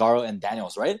by Ongaro and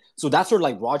Daniels, right? So that's where,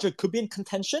 Roger could be in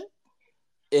contention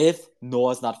if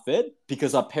Noah's not fit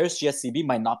because Paris GSCB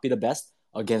might not be the best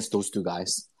against those 2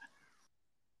 guys.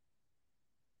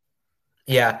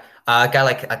 Yeah, a guy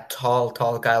like a tall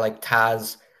guy like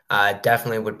Taz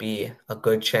definitely would be a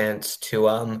good chance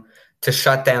to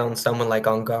shut down someone like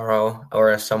Ongaro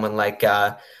or someone like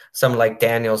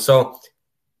Daniel. So,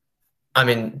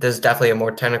 there's definitely a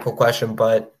more technical question,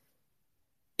 but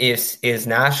is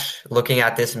Nash looking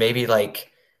at this maybe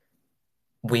like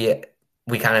we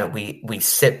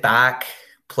sit back,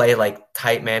 play like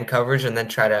tight man coverage, and then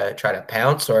try to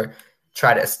pounce or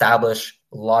try to establish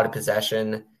a lot of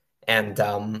possession and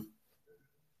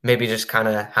maybe just kind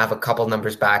of have a couple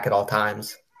numbers back at all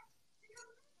times?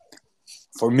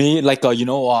 For me,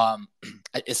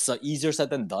 it's easier said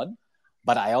than done.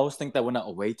 But I always think that when an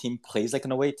away team plays like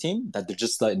an away team, that they're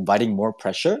just inviting more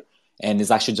pressure and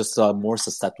is actually just more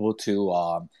susceptible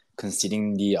to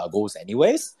conceding the goals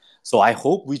anyways. So I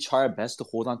hope we try our best to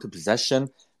hold on to possession,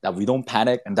 that we don't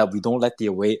panic, and that we don't let the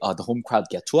home crowd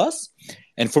get to us.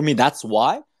 And for me, that's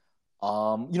why.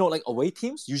 Like away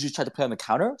teams usually try to play on the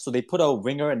counter, so they put a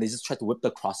winger and they just try to whip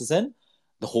the crosses in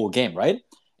the whole game, right?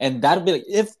 And that'd be like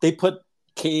if they put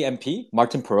KMP,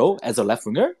 Martin Perot, as a left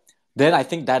winger, then I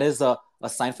think that is a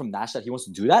sign from Nash that he wants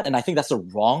to do that. And I think that's the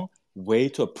wrong way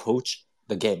to approach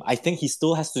the game. I think he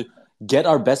still has to get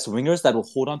our best wingers that will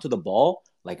hold on to the ball,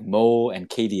 like Mo and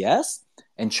KDS,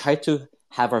 and try to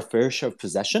have our fair share of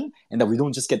possession, and that we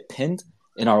don't just get pinned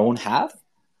in our own half,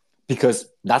 because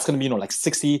that's going to be, like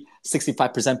 60,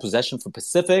 65% possession for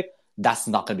Pacific. That's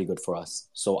not going to be good for us.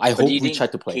 So I hope we try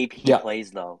to play. KP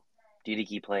plays, though? Do you think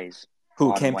he plays?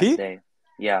 Who, on KMP? Wednesday?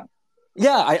 Yeah.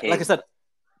 Yeah, like I said,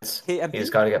 KMP. He's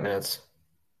got to get minutes.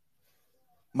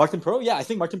 Martin Perot? Yeah, I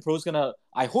think Martin Perot is going to...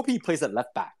 I hope he plays at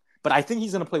left back. But I think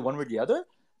he's going to play one way or the other,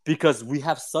 because we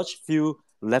have such few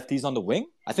lefties on the wing.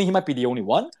 I think he might be the only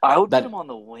one. I would put him on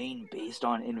the wing based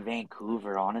on in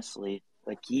Vancouver, honestly.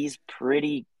 Like, he's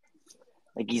pretty...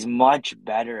 Like, he's much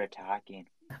better attacking.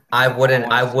 I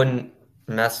wouldn't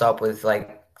mess up with,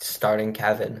 like, starting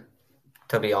Kevin,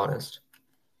 to be honest.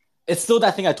 It's still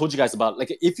that thing I told you guys about.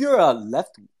 Like, if you're a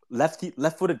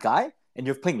left-footed guy and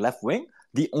you're playing left wing,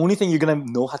 the only thing you're going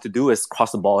to know how to do is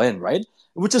cross the ball in, right?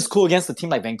 Which is cool against a team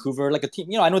like Vancouver. Like a team,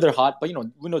 I know they're hot, but,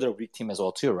 we know they're a weak team as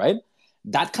well too, right?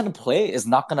 That kind of play is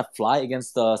not going to fly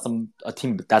against a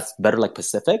team that's better like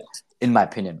Pacific, in my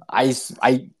opinion.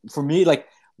 For me, like,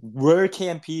 where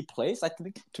KMP plays, I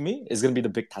think, to me, is going to be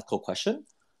the big tactical question.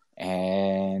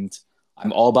 And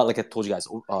I'm all about, like I told you guys,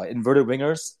 inverted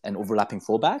wingers and overlapping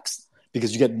fullbacks,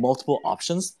 because you get multiple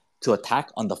options to attack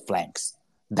on the flanks.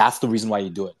 That's the reason why you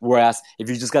do it. Whereas if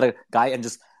you just got a guy and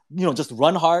just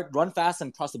run hard, run fast,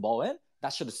 and cross the ball in,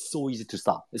 that shit is so easy to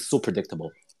stop. It's so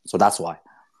predictable. So that's why.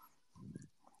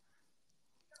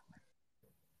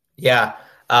 Yeah,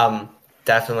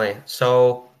 definitely.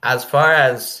 So as far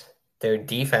as their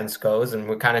defense goes, and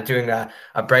we're kind of doing a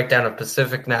breakdown of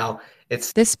Pacific now,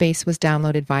 This space was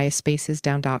downloaded via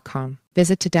spacesdown.com.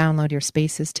 Visit to download your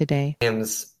spaces today.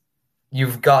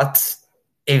 You've got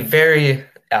a very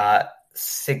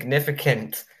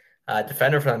significant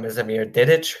defender for them is Amir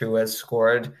Didic, who has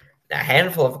scored a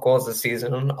handful of goals this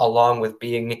season, along with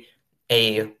being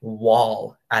a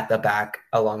wall at the back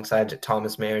alongside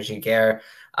Thomas Meyer-Giguère.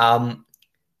 And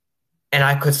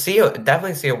I could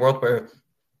definitely see a world where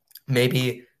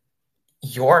maybe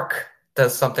York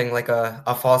does something like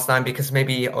a false nine, because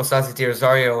maybe Osaze De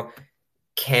Rosario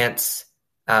can't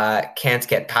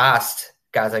get past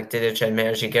guys like Didic and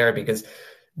Meyer-Giguère, because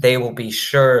they will be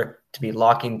sure to be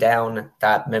locking down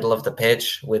that middle of the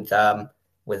pitch with De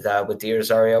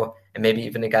Rosario, and maybe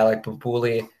even a guy like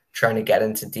Bubuli trying to get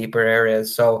into deeper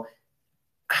areas. So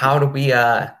how do we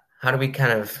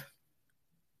kind of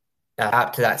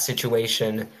adapt to that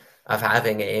situation of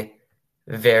having a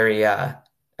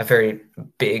very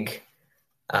big,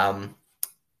 I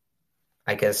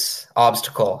guess,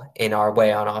 obstacle in our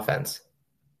way on offense?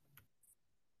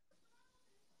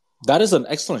 That is an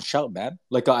excellent shout, man.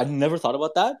 Like, I never thought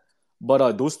about that.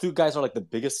 But those two guys are like the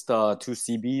biggest two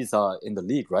CBs in the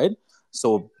league, right?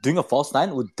 So doing a false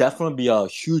nine would definitely be a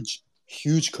huge,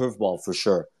 huge curveball for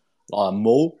sure.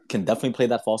 Mo can definitely play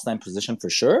that false nine position for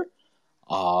sure.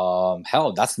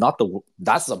 Hell, that's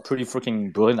a pretty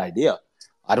freaking brilliant idea.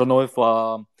 I don't know if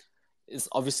it's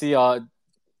obviously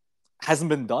hasn't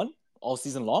been done all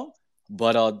season long,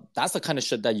 but that's the kind of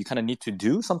shit that you kind of need to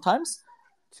do sometimes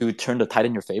to turn the tide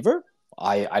in your favor.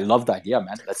 I love the idea,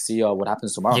 man. Let's see what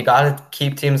happens tomorrow. You got to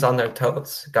keep teams on their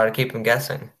toes. Got to keep them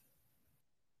guessing.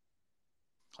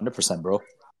 100%, bro.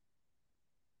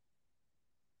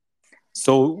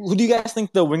 So who do you guys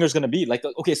think the winger's going to be? Like,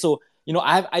 okay, so,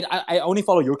 I only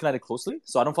follow York United closely,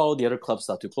 so I don't follow the other clubs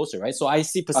too closely, right? So I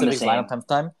see Pacific's lineup time to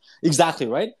time. Exactly,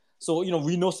 right? So,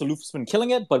 we know Salufa's been killing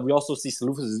it, but we also see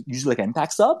Salufa is usually like an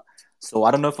impact sub. So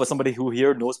I don't know if somebody who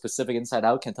here knows Pacific inside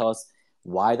out can tell us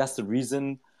why that's the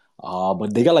reason.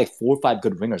 But they got like 4 or 5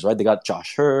 good wingers, right? They got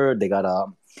Josh Hurd, they got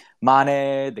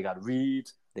Mane, they got Reed,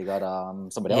 they got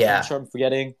somebody else. I'm sure I'm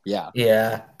forgetting.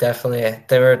 Yeah, definitely.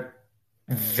 They were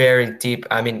very deep.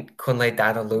 I mean, Kunle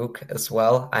Data Luke as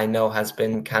well, I know has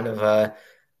been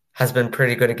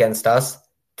pretty good against us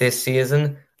this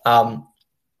season. Some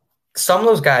of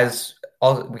those guys,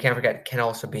 we can't forget, can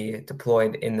also be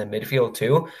deployed in the midfield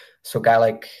too. So a guy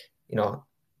like,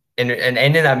 and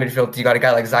in that midfield, you got a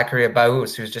guy like Zachary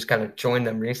Baus, who's just kind of joined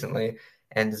them recently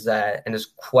and is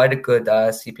quite a good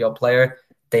CPL player.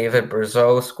 David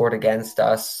Berzeau scored against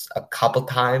us a couple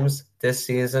times this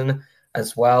season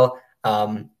as well.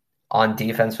 On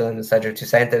defense for them, Cedric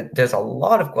Toussaint. There's a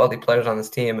lot of quality players on this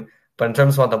team, but in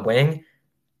terms of on the wing,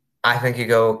 I think you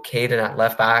go Caden at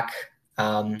left back.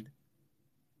 Um,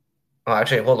 well,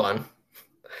 actually, hold on.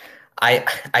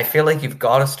 I feel like you've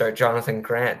got to start Jonathan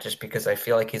Grant just because I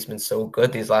feel like he's been so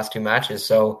good these last two matches.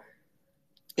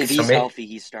 If So he's healthy,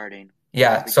 he's starting. I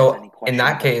yeah. don't think there's any So in question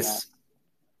that about that. case,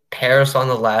 Paris on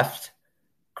the left,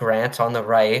 Grant on the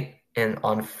right, and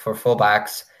on for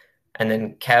fullbacks, and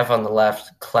then Kev on the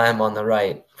left, Clem on the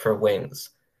right for wings.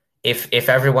 If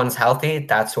everyone's healthy,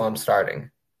 that's who I'm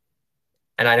starting.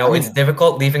 And I I know mean, it's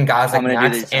difficult leaving guys I'm like gonna do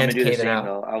Max this. I'm and gonna do the Caden same out.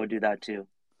 though. I would do that too.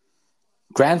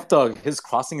 Grant, his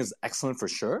crossing is excellent for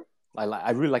sure.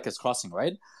 I really like his crossing,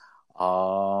 right?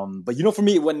 But for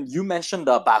me, when you mentioned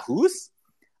Bahus,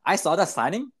 I saw that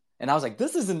signing and I was like,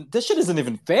 this shit isn't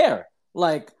even fair.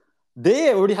 Like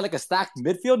they already had like a stacked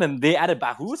midfield and they added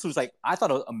Bahus, who's like I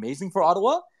thought was amazing for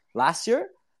Ottawa last year.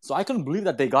 So I couldn't believe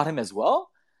that they got him as well.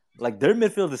 Like their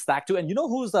midfield is stacked too. And you know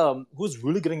who's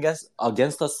really good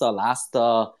against us last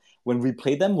when we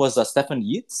played them was Stefan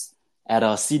Yeats at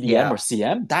CDM Yeah, or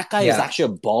CM. That guy is yeah,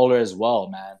 actually a baller as well,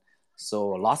 man. So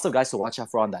lots of guys to watch out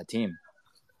for on that team.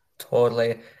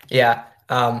 totally. Yeah.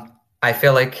 I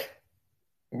feel like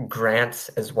Grant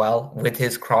as well with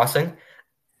his crossing.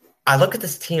 I look at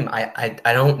this team. I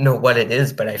don't know what it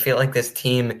is, but I feel like this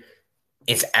team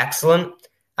is excellent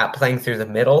at playing through the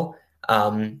middle.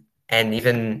 And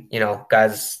even,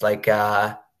 guys like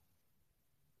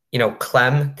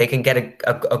Clem, they can get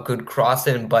a good cross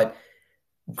in, but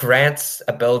Grant's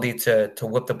ability to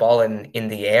whip the ball in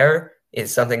the air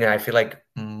is something that I feel like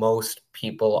most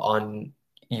people on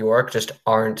York just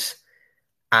aren't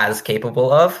as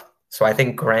capable of. So I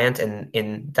think Grant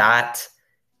in that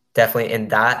definitely in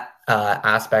that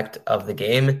aspect of the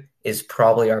game is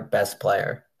probably our best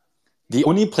player. The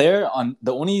only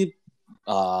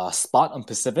spot on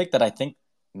Pacific that I think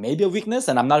may be a weakness,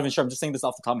 and I'm not even sure, I'm just saying this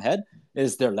off the top of my head,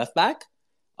 is their left back.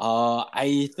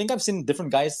 I think I've seen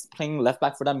different guys playing left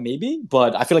back for them, maybe,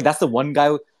 but I feel like that's the one guy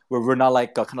where we're not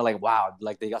like kind of like wow,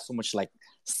 like they got so much like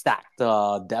stacked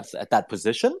depth at that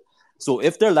position. So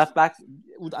if they're left back,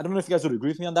 I don't know if you guys would agree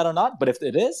with me on that or not, but if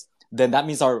it is, then that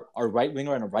means our right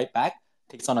winger and a right back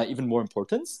takes on even more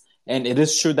importance. And it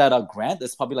is true that Grant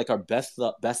is probably like our best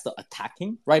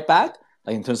attacking right back,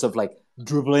 like in terms of like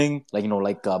dribbling, like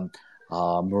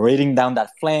marauding down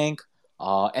that flank,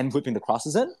 and whipping the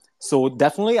crosses in. So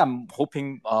definitely, I'm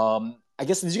hoping. I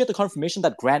guess did you get the confirmation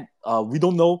that Grant? We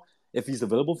don't know if he's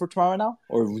available for tomorrow now,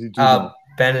 or we do know.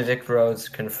 Benedict Rose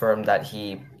confirmed that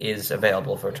he is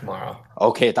available for tomorrow.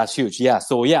 Okay, that's huge. Yeah.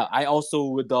 So yeah, I also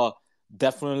would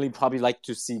definitely probably like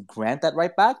to see Grant at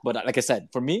right back, but like I said,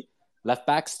 for me, left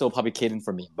back still probably Caden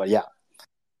for me. But yeah.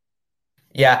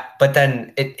 Yeah, but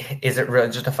then is it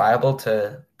really justifiable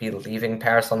to be leaving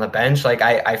Paris on the bench? Like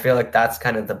I feel like that's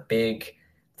kind of the big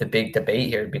debate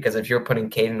here because if you're putting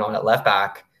Caden on at left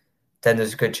back, then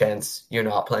there's a good chance you're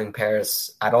not playing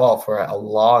Paris at all for a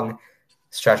long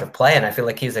stretch of play. And I feel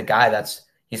like he's a guy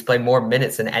he's played more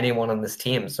minutes than anyone on this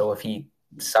team. So if he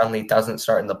suddenly doesn't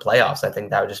start in the playoffs, I think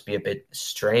that would just be a bit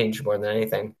strange more than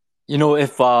anything.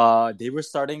 If they were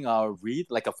starting Reed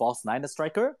like a false nine, a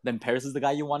striker, then Paris is the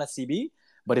guy you want at CB.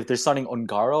 But if they're starting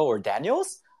Ongaro or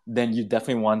Daniels, then you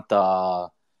definitely want a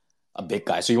big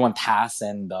guy. So you want Tass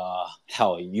and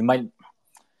hell, you might.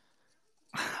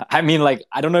 I mean, like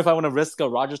I don't know if I want to risk a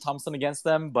Roger Thompson against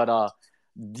them, but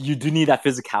you do need that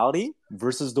physicality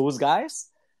versus those guys.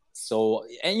 So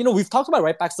and we've talked about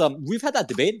right backs. We've had that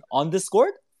debate on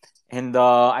Discord, and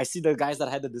I see the guys that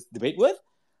I had this debate with.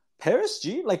 Paris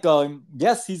G, like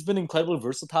yes, he's been incredibly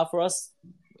versatile for us.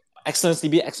 Excellent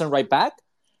CB, excellent right back.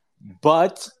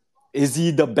 But is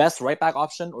he the best right back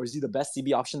option or is he the best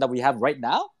CB option that we have right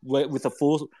now with a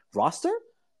full roster?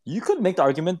 You could make the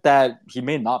argument that he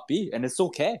may not be, and it's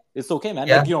okay. It's okay, man.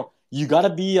 Yeah. Like you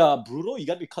gotta be brutal. You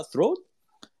gotta be cutthroat.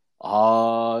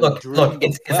 Look, During the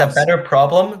it's a playoffs. better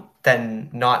problem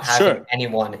than not having Sure.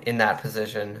 anyone in that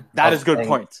position. That of is good playing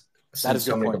point. That in is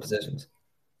so good many point. positions.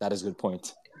 That is good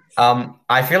point.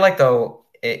 I feel like though,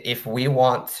 if we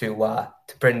want to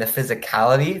bring the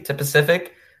physicality to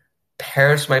Pacific,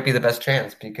 Paris might be the best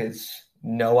chance because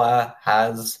Noah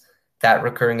has that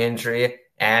recurring injury,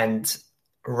 and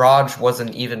Raj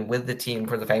wasn't even with the team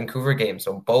for the Vancouver game.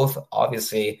 So both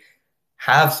obviously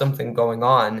have something going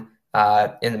on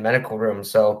in the medical room.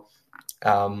 So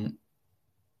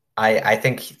I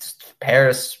think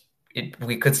Paris,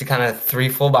 we could see kind of three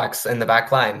fullbacks in the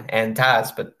back line and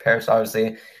Taz, but Paris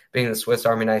obviously being the Swiss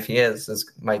Army knife he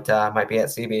might be at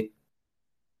CB.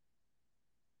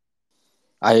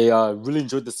 I really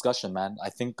enjoyed the discussion, man. I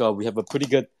think we have a pretty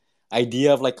good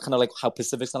idea of like kind of like how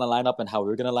Pacific's gonna line up and how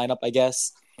we're gonna line up, I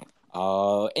guess.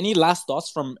 Any last thoughts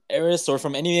from Eris or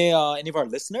from any of our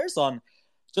listeners on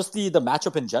just the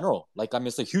matchup in general? Like, I mean,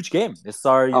 it's a huge game. It's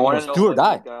our I want to it's know do or what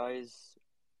die. you guys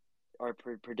our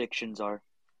predictions are.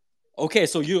 Okay,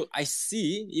 so I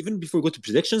see, even before we go to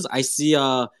predictions, I see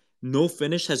No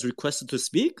Finish has requested to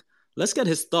speak. Let's get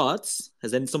his thoughts.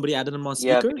 Has then somebody added him on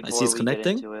Yeah, speaker? I see before he's we get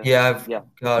connecting. into it. Yeah, I've Yeah.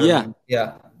 got Yeah. him.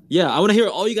 Yeah. Yeah, I want to hear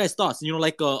all you guys' thoughts.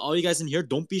 All you guys in here,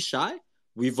 don't be shy.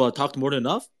 We've talked more than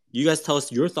enough. You guys tell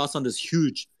us your thoughts on this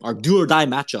huge, our do or die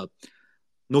matchup.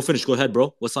 No Finish, go ahead,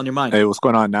 bro. What's on your mind? Hey, what's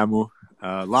going on, Namu?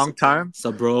 Long time. What's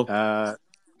up, bro?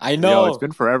 I Yo, know. it's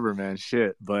been forever, man.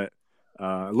 Shit, but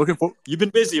looking for. You've been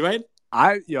busy, right?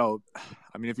 I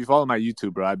mean, if you follow my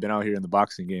YouTube, bro, I've been out here in the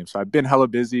boxing game, so I've been hella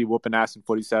busy, whooping ass in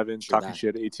 47, talking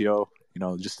shit at ATO.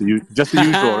 Just the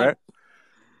usual, right?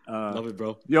 Love it,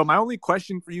 bro. Yo, my only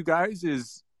question for you guys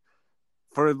is,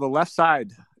 for the left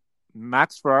side,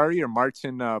 Max Ferrari or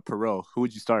Martin Perot, who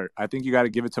would you start? I think you got to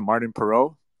give it to Martin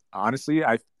Perot. Honestly,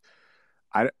 I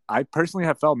personally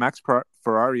have felt Max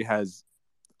Ferrari has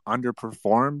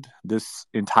underperformed this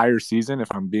entire season, if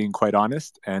I'm being quite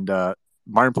honest. And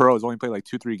Martin Perot has only played like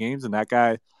 2-3 games, and that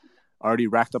guy already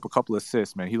racked up a couple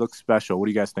assists, man. He looks special. What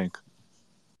do you guys think?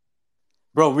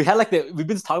 Bro, we've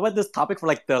been talking about this topic for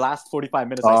like the last 45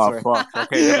 minutes, I swear. Oh, fuck.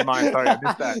 Okay, never mind. Sorry, I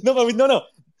missed that.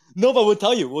 No, but we'll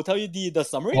tell you. We'll tell you the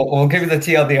summary. We'll give you the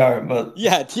TLDR, but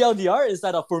yeah, TLDR is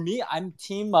that for me, I'm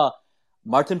team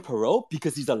Martin Perot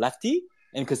because he's a lefty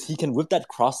and because he can whip that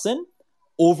cross in,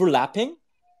 overlapping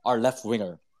our left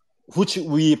winger, which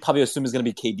we probably assume is going to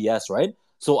be KBS, right?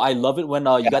 So I love it when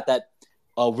you got that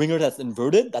winger that's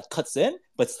inverted, that cuts in,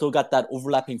 but still got that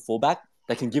overlapping fullback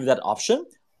that can give that option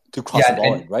to cross the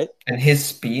ball in, right? And his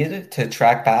speed to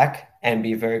track back and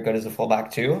be very good as a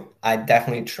fullback too. I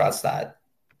definitely trust that.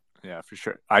 Yeah, for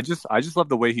sure. I just love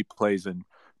the way he plays, and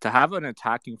to have an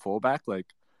attacking fullback, like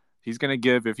he's gonna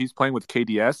give, if he's playing with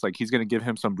KDS, like he's gonna give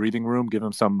him some breathing room, give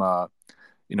him some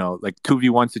like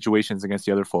 2v1 situations against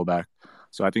the other fullback.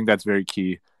 So I think that's very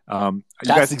key.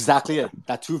 That's exactly it.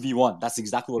 That 2v1. That's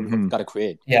exactly what we've got to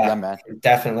create. Yeah, man.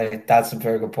 Definitely. That's a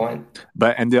very good point.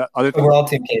 And the other thing, we're all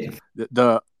team Caden.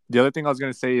 The other thing I was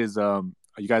gonna say is,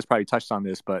 you guys probably touched on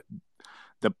this, but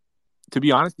to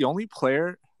be honest, the only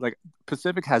player, like,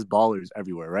 Pacific has ballers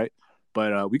everywhere, right?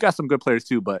 But we got some good players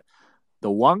too. But the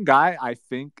one guy I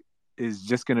think is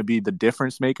just going to be the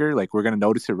difference maker, like we're going to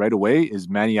notice it right away, is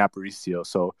Manny Aparicio.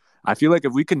 So I feel like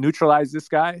if we can neutralize this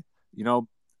guy,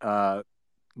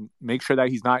 make sure that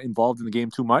he's not involved in the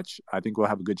game too much, I think we'll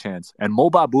have a good chance. And Mo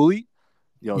Babuli,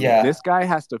 this guy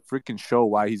has to freaking show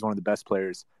why he's one of the best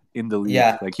players in the league.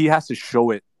 Yeah. Like, he has to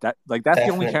show it. That's Definitely.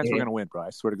 The only chance we're going to win, bro.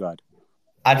 I swear to God.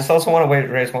 I just also want to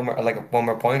raise one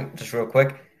more point, just real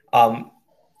quick.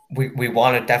 We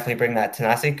want to definitely bring that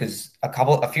tenacity because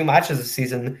a few matches this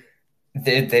season,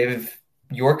 they've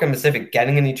York and Pacific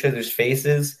getting in each other's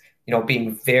faces,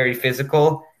 being very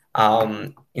physical,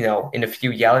 in a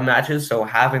few yelling matches. So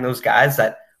having those guys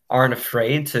that aren't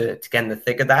afraid to get in the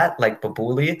thick of that, like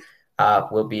Babuli,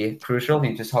 will be crucial.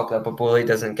 You just hope that Babuli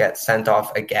doesn't get sent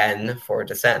off again for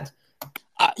dissent.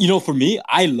 For me,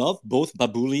 I love both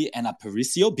Babuli and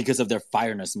Aparicio because of their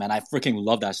fireness, man. I freaking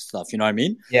love that stuff. You know what I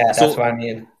mean? Yeah, that's what I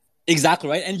mean. Exactly,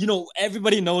 right? And,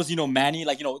 everybody knows, Manny,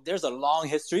 like, there's a long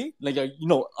history. Like,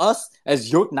 us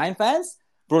as York 9 fans,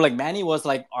 bro, like, Manny was,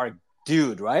 like, our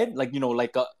dude, right? Like,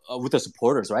 with the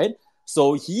supporters, right?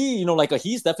 So he,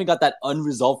 he's definitely got that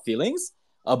unresolved feelings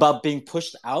about being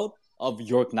pushed out of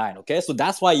York 9, okay? So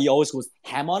that's why he always goes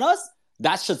ham on us.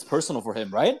 That shit's personal for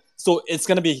him, right? So it's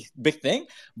going to be a big thing.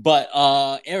 But,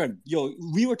 Aaron,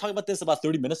 we were talking about this about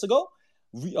 30 minutes ago.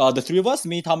 The three of us,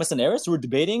 me, Thomas, and Eris, we were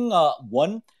debating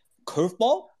one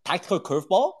tactical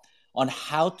curveball on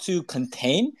how to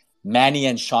contain Manny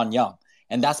and Sean Young.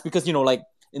 And that's because,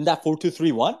 in that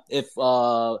 4-2-3-1, if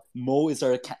Mo is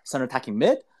our center attacking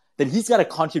mid, then he's got to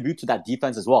contribute to that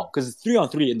defense as well because it's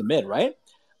 3-on-3 in the mid, right?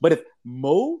 But if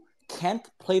Mo can't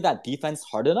play that defense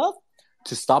hard enough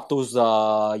to stop those,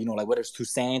 whether it's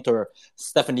Toussaint or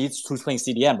Stephen Eads who's playing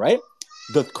CDM, right?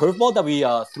 The curveball that we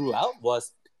threw out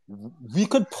was we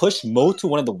could push Mo to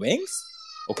one of the wings,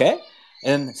 okay?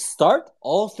 And start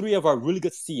all three of our really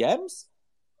good CMs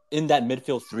in that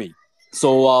midfield three.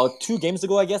 So 2 games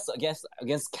ago, I guess,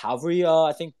 against Calvary,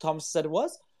 I think Thomas said it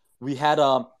was, we had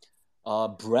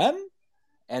Brem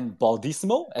and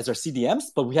Baldissimo as our CDMs,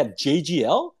 but we had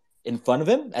JGL in front of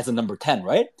him as a number 10,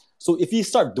 right? So if you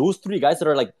start those 3 guys that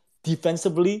are like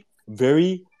defensively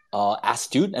very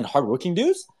astute and hardworking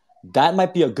dudes, that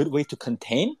might be a good way to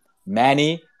contain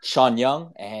Manny, Sean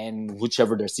Young, and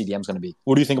whichever their CDM is going to be.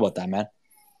 What do you think about that, man?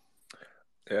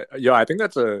 I think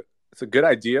it's a good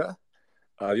idea.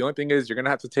 The only thing is you're gonna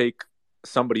have to take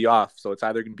somebody off. So it's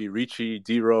either gonna be Ricci,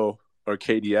 Dero, or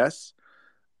KDS.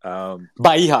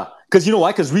 Bahia. Because you know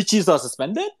why? Because Richie's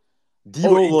suspended.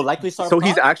 Dero will likely start. So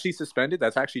he's actually suspended?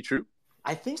 That's actually true?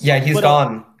 I think so. Yeah, he's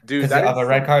gone. Dude, Because of a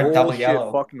red card, double bullshit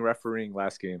yellow. fucking refereeing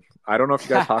last game. I don't know if you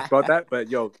guys talked about that, but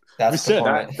yo, That's the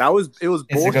point. it was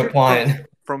It's a bullshit good point.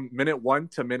 from minute 1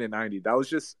 to minute 90. That was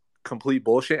just complete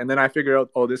bullshit. And then I figured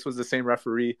out, oh, this was the same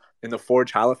referee in the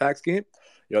Forge Halifax game.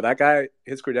 Yo, that guy,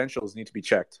 his credentials need to be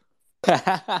checked. No,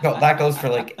 that goes for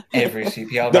like every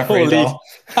CPL The whole referee, though.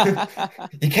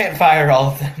 You can't fire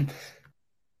all of them.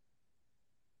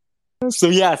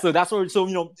 So that's what.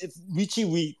 So if Ricci,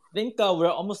 we think we're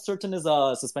almost certain is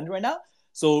suspended right now.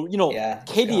 So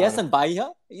KDS and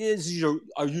Bahia is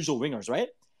our usual wingers, right?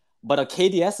 But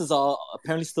KDS is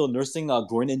apparently still nursing a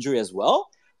groin injury as well.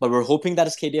 But we're hoping that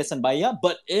it's KDS and Bahia.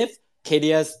 But if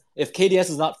KDS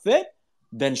is not fit,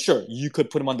 then sure, you could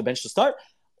put him on the bench to start.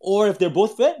 Or if they're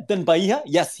both fit, then Bahia,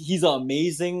 yes, he's an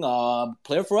amazing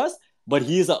player for us, but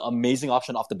he is an amazing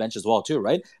option off the bench as well too,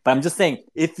 right? But I'm just saying,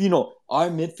 if our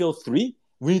midfield three,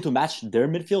 we need to match their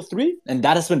midfield three, and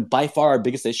that has been by far our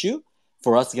biggest issue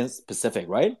for us against Pacific,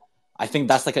 right? I think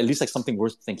that's at least something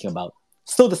worth thinking about.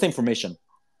 Still the same formation.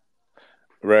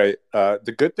 Right.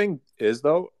 The good thing is,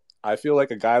 though, I feel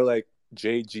like a guy like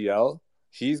JGL,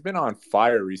 he's been on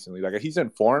fire recently. Like, he's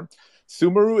in form.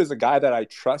 Sumaru is a guy that I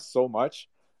trust so much.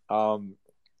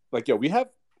 We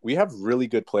have really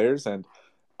good players, and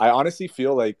I honestly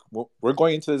feel like we're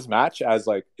going into this match as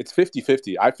like it's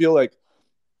 50-50. I feel like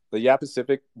the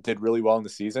Pacific did really well in the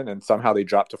season, and somehow they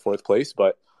dropped to 4th place.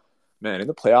 But man, in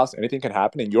the playoffs, anything can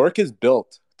happen. And York is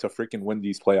built to freaking win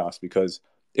these playoffs because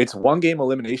it's 1-game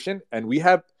elimination, and we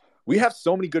have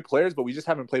so many good players, but we just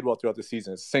haven't played well throughout the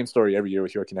season. It's the same story every year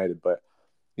with York United, but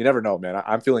you never know, man.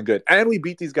 I'm feeling good, and we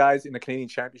beat these guys in the Canadian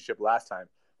Championship last time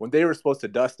when they were supposed to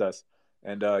dust us,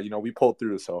 and we pulled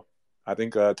through. So I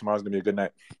think tomorrow's gonna be a good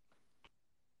night.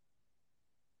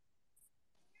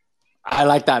 I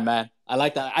like that, man. I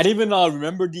like that. I didn't even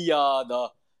remember the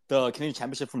Canadian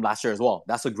Championship from last year as well.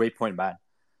 That's a great point, man.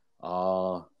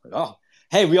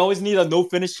 Hey, we always need a no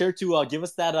finish here to give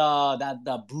us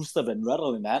that boost of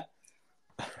adrenaline, man.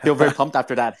 Feel very pumped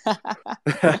after that.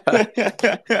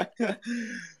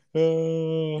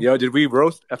 Yo, did we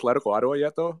roast Atletico Ottawa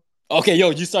yet, though? Okay, yo,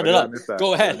 you started up.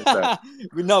 Go ahead.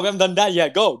 No, we haven't done that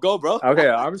yet. Go, bro. Okay,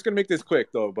 I'm just gonna make this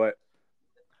quick though, but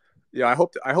yeah, I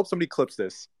hope somebody clips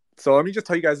this. So let me just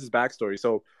tell you guys this backstory.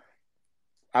 So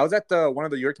I was at one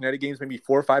of the York United games maybe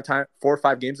 4 or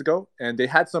 5 games ago, and they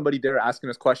had somebody there asking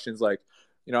us questions like,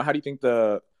 how do you think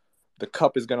the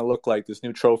cup is gonna look like, this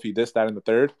new trophy, this, that, and the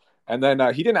third. And then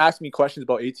he didn't ask me questions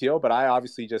about ATO, but I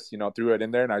obviously just, threw it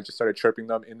in there and I just started chirping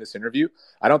them in this interview.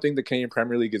 I don't think the Canadian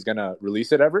Premier League is going to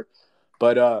release it ever.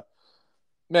 But,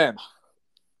 man,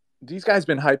 these guys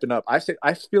been hyping up. I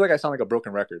feel like I sound like a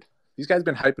broken record. These guys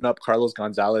been hyping up Carlos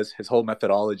Gonzalez, his whole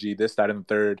methodology, this, that, and the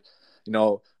third.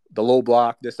 The low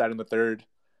block, this, that, and the third.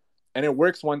 And it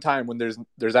works one time when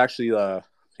there's actually,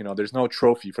 there's no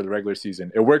trophy for the regular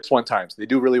season. It works one time, so they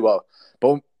do really well.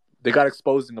 But they got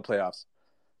exposed in the playoffs.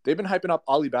 They've been hyping up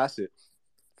Ollie Bassett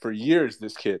for years,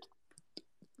 this kid.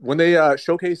 When they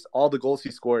showcased all the goals he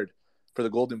scored for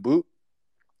the Golden Boot,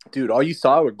 dude, all you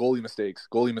saw were goalie mistakes,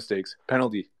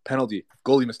 penalty,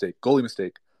 goalie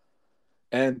mistake.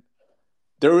 And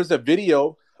there was a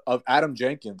video of Adam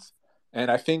Jenkins, and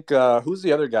I think, who's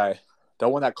the other guy? The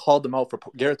one that called them out for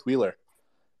Gareth Wheeler.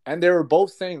 And they were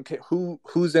both saying, okay,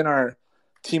 who's in our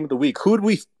team of the week?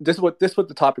 This is what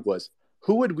the topic was.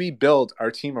 Who would we build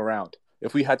our team around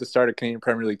if we had to start a Canadian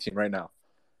Premier League team right now?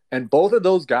 And both of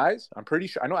those guys, I'm pretty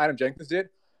sure, I know Adam Jenkins did,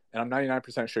 and I'm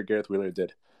 99% sure Gareth Wheeler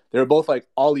did. They were both like,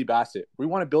 Ollie Bassett. We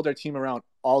want to build our team around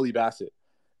Ollie Bassett.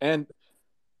 And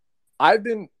I've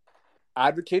been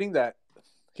advocating that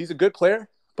he's a good player,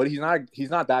 but he's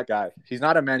not that guy. He's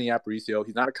not a Manny Aparicio.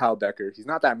 He's not a Kyle Becker. He's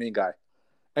not that main guy.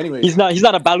 Anyway, he's not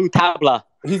a Balu Tabla.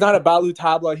 He's not a Balu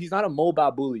Tabla. He's not a Mo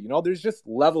Babuli. There's just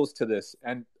levels to this.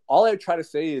 And all I try to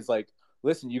say is like,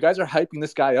 listen, you guys are hyping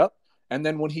this guy up, and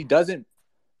then when he doesn't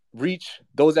reach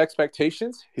those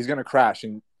expectations, he's going to crash.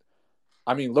 And,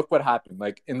 I mean, look what happened.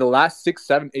 Like, in the last 6,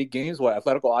 7, 8 games,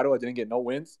 Atletico Ottawa didn't get no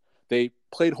wins. They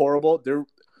played horrible.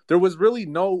 There was really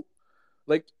no –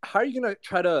 like, how are you going to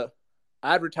try to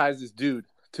advertise this dude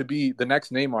to be the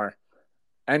next Neymar?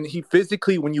 And he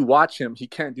physically, when you watch him, he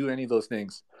can't do any of those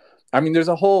things. I mean, there's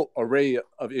a whole array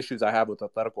of issues I have with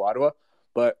Atletico Ottawa,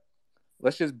 but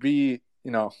let's just be –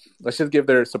 let's just give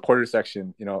their supporter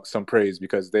section, some praise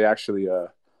because they actually,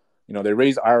 they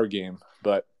raise our game.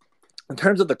 But in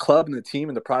terms of the club and the team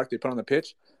and the product they put on the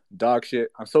pitch, dog shit.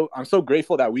 I'm so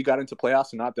grateful that we got into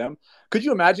playoffs and not them. Could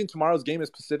you imagine tomorrow's game is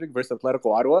Pacific versus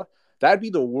Atletico Ottawa? That'd be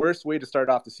the worst way to start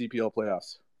off the CPL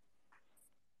playoffs.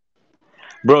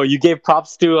 Bro, you gave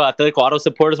props to Atletico Auto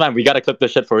supporters, man. We gotta clip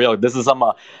this shit for real. This is some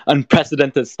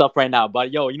unprecedented stuff right now.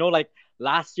 But yo, like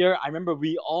last year, I remember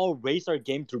we all raised our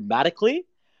game dramatically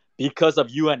because of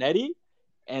you and Eddie,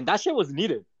 and that shit was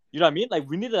needed. You know what I mean? Like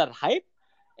we needed that hype,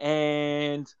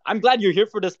 and I'm glad you're here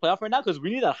for this playoff right now because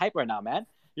we need that hype right now, man.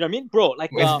 You know what I mean, bro?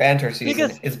 Like It's banter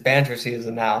season. It's banter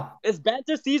season now. It's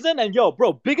banter season, and yo,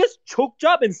 bro, biggest choke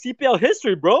job in CPL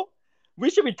history, bro. We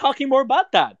should be talking more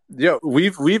about that. Yo,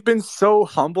 we've been so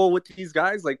humble with these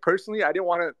guys. Like personally, I didn't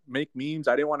want to make memes.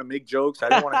 I didn't want to make jokes. I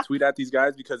didn't want to tweet at these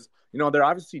guys because they're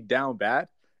obviously down bad.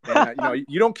 And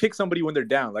you don't kick somebody when they're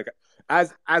down. Like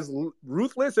as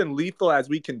ruthless and lethal as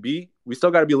we can be, we still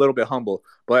got to be a little bit humble.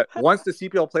 But once the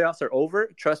CPL playoffs are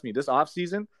over, trust me, this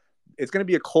offseason, it's gonna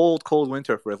be a cold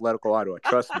winter for Atletico Ottawa.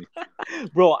 Trust me,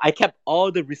 bro. I kept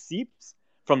all the receipts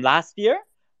from last year.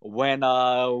 When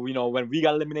when we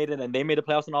got eliminated and they made the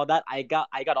playoffs and all that, I got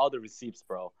all the receipts,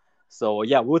 bro. So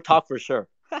yeah, we'll talk for sure.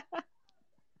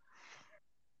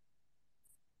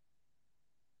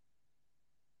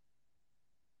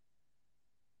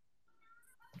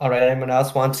 All right, anyone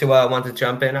else want to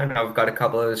jump in? I know we've got a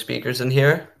couple of the speakers in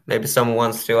here. Maybe someone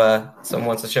wants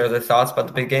to share their thoughts about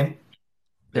the big game.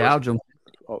 Yeah, I'll jump.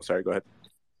 Oh, sorry, go ahead.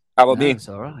 How about me? It's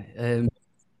all right.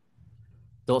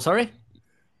 Sorry.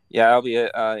 Yeah, I'll be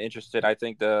interested. I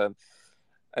think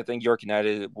York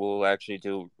United will actually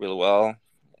do really well,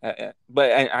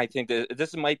 but I think that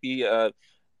this might be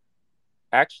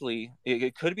actually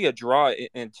it could be a draw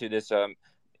into this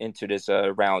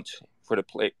round for the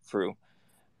play through,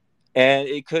 and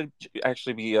it could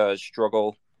actually be a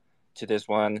struggle to this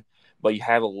one. But you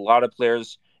have a lot of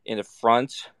players in the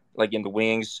front, like in the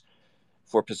wings,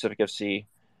 for Pacific FC,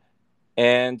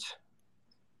 and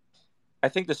I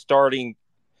think the starting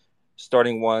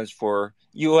ones for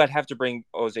you would have to bring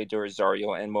Jose de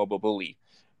Rosario and Mobo Bully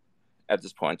at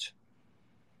this point.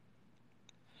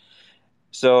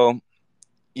 So,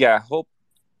 yeah, hope.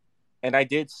 And I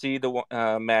did see the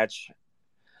match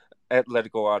at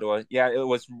Atletico Ottawa. Yeah, it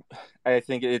was. I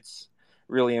think it's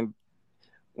really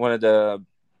one of the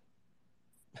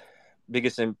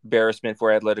biggest embarrassment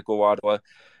for Atletico Ottawa.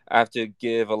 I have to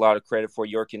give a lot of credit for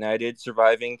York United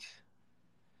surviving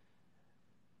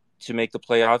to make the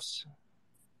playoffs.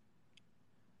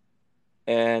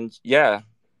 And yeah,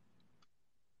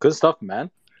 good stuff, man.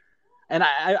 And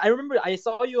I remember I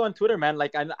saw you on Twitter, man.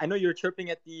 Like I know you're chirping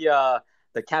at the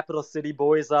Capital City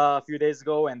boys a few days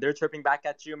ago, and they're chirping back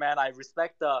at you, man. I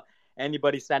respect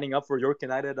anybody standing up for York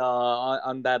United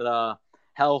on that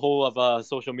hellhole of a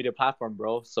social media platform,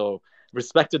 bro. So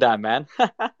respect to that, man.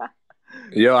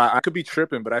 Yo, I could be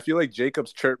tripping, but I feel like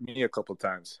Jacob's chirped me a couple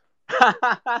times.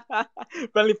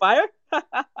 Friendly fire?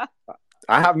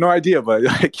 I have no idea, but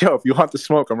like, yo, if you want the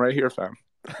smoke, I'm right here, fam.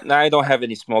 No, I don't have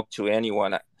any smoke to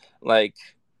anyone. Like,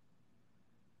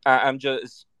 I'm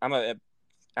just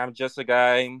a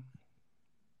guy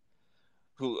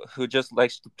who just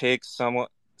likes to pick someone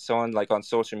like on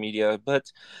social media.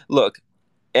 But look,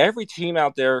 every team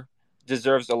out there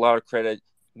deserves a lot of credit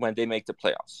when they make the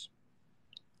playoffs.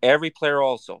 Every player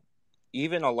also,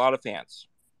 even a lot of fans.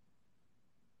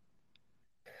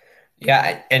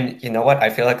 Yeah, and you know what? I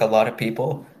feel like a lot of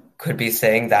people could be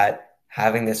saying that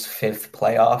having this fifth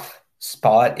playoff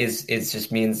spot is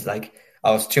just means like,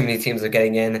 oh, it's too many teams are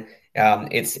getting in.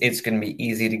 It's going to be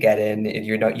easy to get in.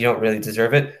 You don't really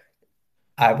deserve it.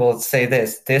 I will say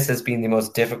this has been the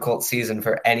most difficult season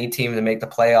for any team to make the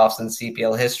playoffs in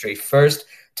CPL history. First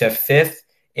to fifth,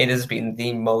 it has been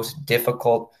the most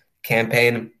difficult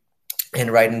campaign,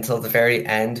 and right until the very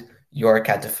end, York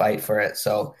had to fight for it.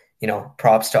 So,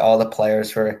 props to all the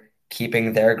players for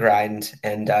keeping their grind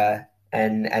and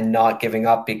not giving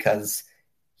up, because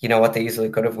you know what, they easily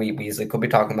could have. We easily could be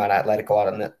talking about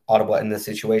Atletico Ottawa in this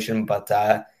situation, but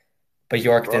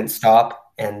York didn't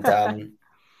stop, and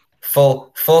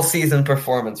full season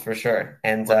performance for sure.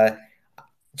 And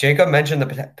Jacob mentioned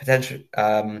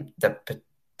the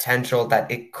potential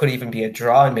that it could even be a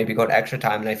draw and maybe go to extra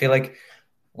time, and I feel like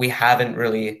we haven't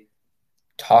really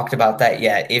talked about that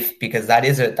yet, because that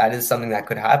is something that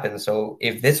could happen. So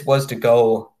if this was to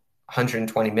go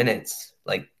 120 minutes,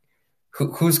 like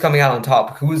who's coming out on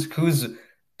top? Who's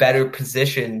better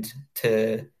positioned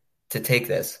to take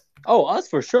this? Oh, us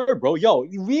for sure, bro. Yo,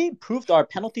 we proved our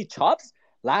penalty chops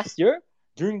last year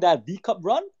during that V Cup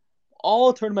run,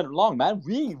 all tournament long, man.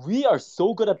 We are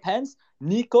so good at pens.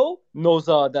 Nico knows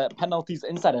the penalties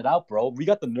inside and out, bro. We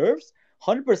got the nerves.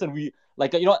 100%.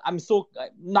 I'm so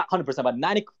not 100%, but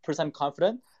 90%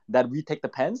 confident that we take the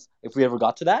pens if we ever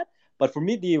got to that. But for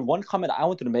me, the one comment I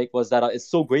wanted to make was that it's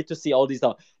so great to see all these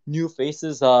new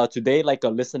faces today, like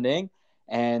listening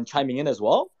and chiming in as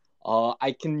well.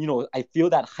 I can, I feel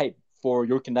that hype for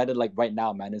York United like right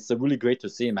now, man. It's really great to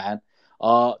see, man.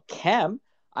 Cam,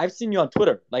 I've seen you on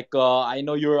Twitter. Like, I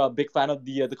know you're a big fan of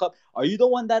the club. Are you the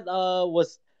one that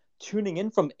was tuning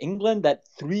in from England at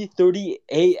 3:30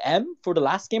 a.m. for the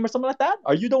last game or something like that?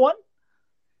 Are you the one?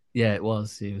 Yeah, it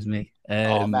was me.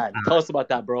 Oh man, tell us about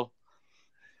that, bro.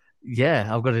 Yeah,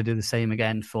 I've got to do the same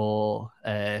again for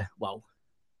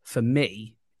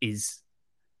me is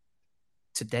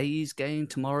today's game,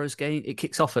 tomorrow's game. It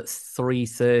kicks off at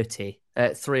 3:30,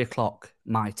 3 o'clock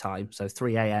my time, so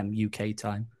 3 a.m. UK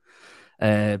time.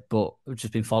 But I've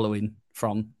just been following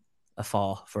from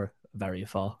very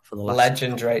afar for the last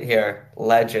legend right here,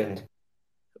 legend.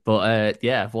 But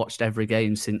I've watched every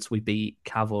game since we beat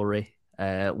Cavalry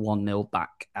 1-0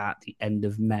 back at the end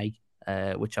of May.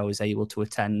 Which I was able to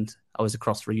attend. I was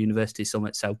across for a university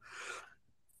summit, so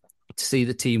to see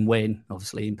the team win,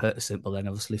 obviously in person, but then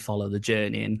obviously follow the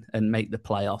journey and make the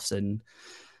playoffs and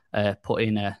put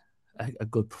in a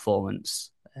good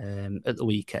performance at the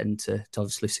weekend to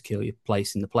obviously secure your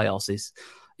place in the playoffs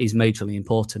is majorly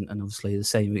important. And obviously the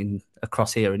same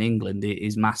across here in England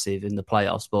is massive in the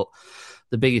playoffs. But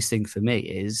the biggest thing for me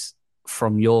is,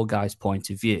 from your guys'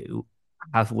 point of view,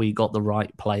 have we got the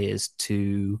right players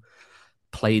to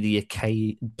play the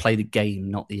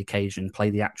game, not the occasion,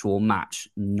 play the actual match,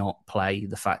 not play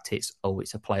the fact it's a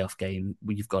playoff game.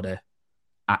 You've got to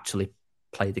actually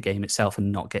play the game itself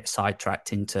and not get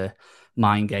sidetracked into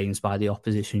mind games by the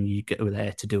opposition. You go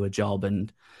there to do a job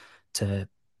and to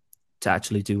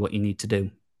actually do what you need to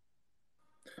do.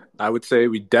 I would say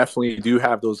we definitely do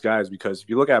have those guys, because if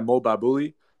you look at Mo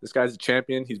Babuli, this guy's a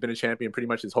champion. He's been a champion pretty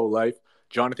much his whole life.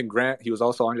 Jonathan Grant, he was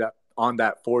also on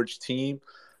that Forge team.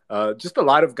 Just a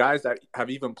lot of guys that have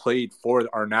even played for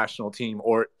our national team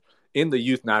or in the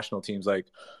youth national teams. Like,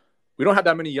 we don't have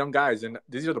that many young guys, and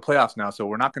these are the playoffs now, so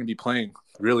we're not going to be playing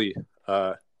really.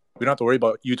 We don't have to worry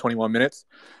about U21 minutes.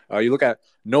 You look at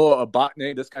Noah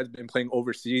Abotne. This guy's been playing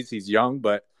overseas. He's young,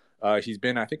 but he's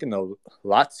been, I think, in the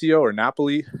Lazio or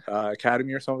Napoli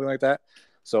academy or something like that.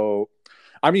 So,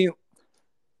 I mean,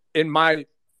 in my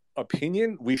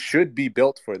opinion, we should be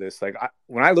built for this. Like,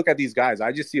 when I look at these guys,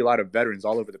 I just see a lot of veterans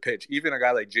all over the pitch. Even a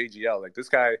guy like JGL, like, this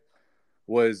guy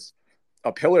was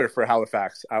a pillar for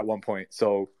Halifax at one point.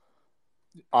 So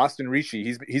Austin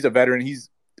Ricci, he's a veteran. He's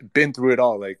been through it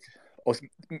all. Like,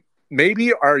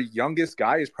 maybe our youngest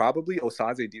guy is probably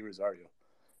Osaze Di Rosario,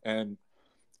 and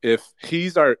if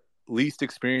he's our least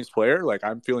experienced player, like,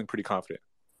 I'm feeling pretty confident.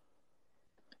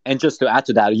 And just to add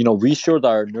to that, we showed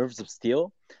our nerves of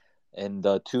steel in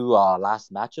the two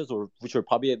last matches, which were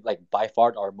probably like by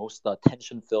far our most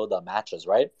tension-filled matches,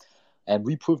 right? And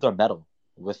we proved our mettle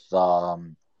with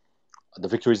the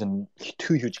victories in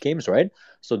two huge games, right?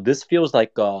 So this feels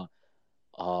like a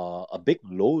big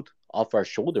load off our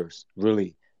shoulders,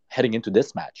 really, heading into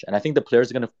this match. And I think the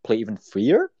players are going to play even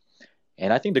freer,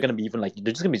 and I think they're going to be even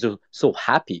they're just going to be so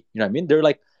happy. You know what I mean? They're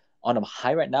like on a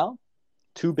high right now,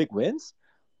 2 big wins.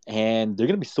 And they're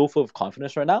going to be so full of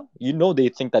confidence right now. They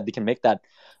think that they can make that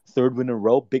 3rd win in a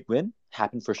row, big win,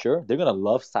 happen for sure. They're going to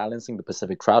love silencing the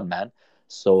Pacific crowd, man.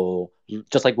 So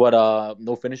just like what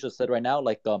No Finisher said right now,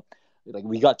 like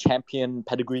we got champion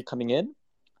pedigree coming in,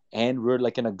 and we're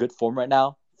like in a good form right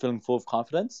now, feeling full of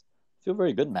confidence. Feel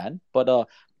very good, man. But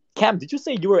Cam, did you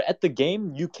say you were at the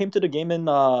game? You came to the game in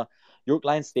York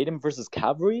Lions Stadium versus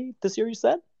Cavalry this year, you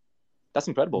said? That's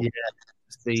incredible. Yeah.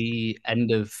 The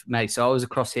end of May, so I was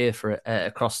across here for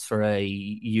a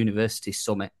university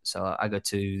summit. So I go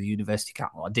to the university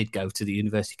camp. Well, I did go to the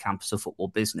University Campus of Football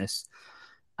Business,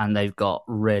 and they've got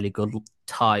really good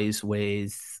ties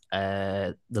with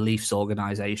the Leafs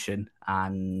organisation,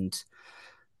 and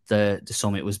the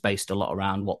summit was based a lot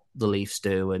around what the Leafs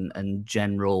do and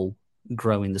general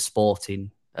growing the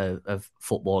sporting of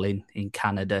football in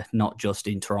Canada, not just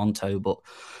in Toronto, but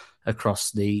across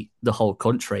the whole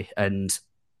country. And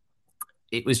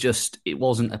it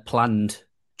wasn't a planned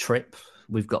trip.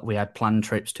 We had planned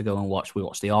trips to go and watch. We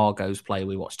watched the Argos play,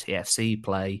 we watched TFC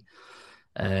play.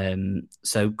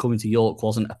 So coming to York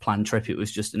wasn't a planned trip. It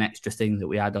was just an extra thing that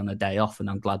we had on a day off, and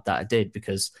I'm glad that I did,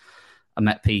 because I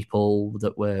met people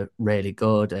that were really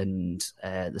good, and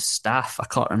the staff, I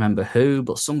can't remember who,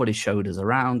 but somebody showed us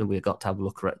around, and we got to have a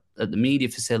look at the media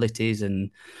facilities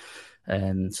and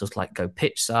so it's like go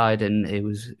pitch side, and it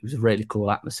was a really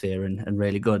cool atmosphere and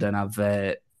really good. And I've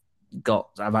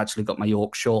actually got my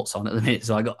York shorts on at the minute,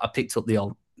 so I picked up the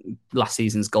old last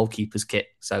season's goalkeepers kit.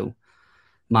 So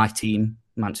my team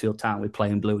Mansfield Town, we play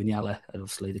in blue and yellow. And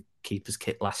obviously, the keeper's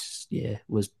kit last year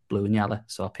was blue and yellow,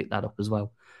 so I picked that up as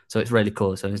well. So it's really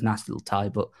cool. So it's a nice little tie,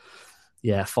 but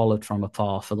yeah, followed from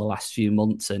afar for the last few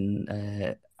months,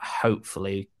 and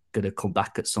hopefully going to come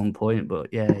back at some point. But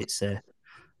yeah, it's a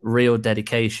real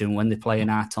dedication when they're playing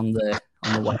out on the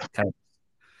West Coast.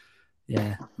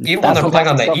 Yeah, even when they're playing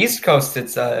on the East Coast,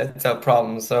 it's a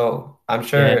problem. So I'm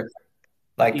sure,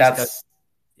 like that's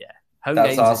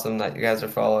awesome that you guys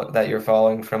are you're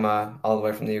following from all the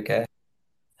way from the UK.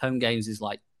 Home games is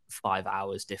like 5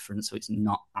 hours different, so it's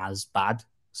not as bad.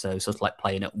 So it's sort of like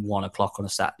playing at 1 o'clock on a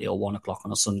Saturday or 1 o'clock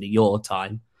on a Sunday your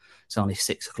time. It's only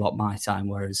 6 o'clock my time,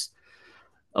 whereas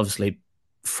obviously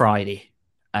Friday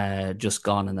just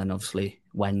gone, and then obviously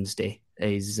Wednesday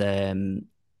is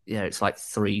it's like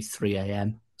 3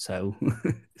 a.m. So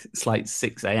it's like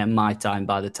 6 a.m. my time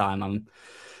by the time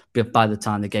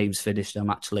the game's finished. I'm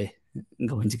actually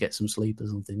going to get some sleep or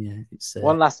something. Yeah. It's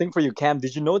one last thing for you, Cam.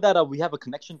 Did you know that we have a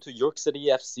connection to York City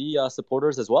FC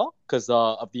supporters as well, because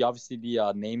of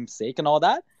the namesake and all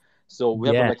that? So we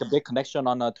have a big connection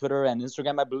on Twitter and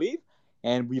Instagram, I believe,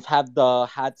 and we've had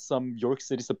some York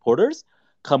City supporters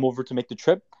come over to make the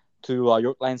trip to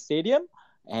York Lions Stadium.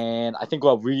 And I think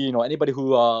anybody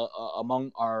who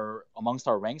amongst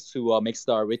our ranks who makes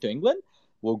their way to England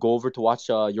will go over to watch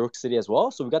York City as well.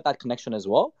 So we got that connection as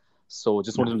well. So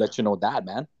just wanted to let you know that,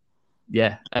 man.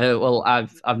 Yeah. Well,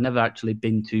 I've never actually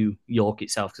been to York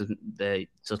itself, because they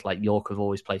sort of like York have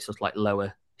always played sort of like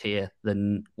lower tier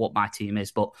than what my team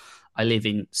is. But I live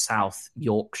in South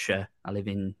Yorkshire. I live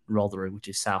in Rotherham, which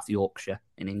is South Yorkshire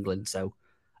in England. So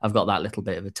I've got that little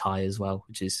bit of a tie as well,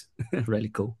 which is really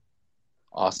cool.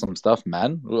 Awesome stuff,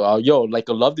 man. I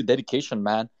love the dedication,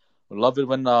 man. I love it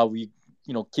when we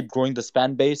keep growing this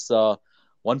fan base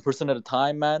one person at a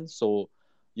time, man. So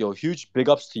huge big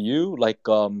ups to you,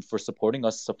 for supporting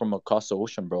us from across the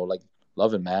ocean, bro. Like,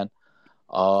 love it, man.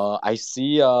 I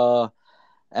see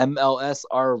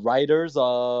MLSR Riders,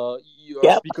 you're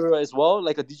a speaker as well.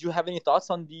 Did you have any thoughts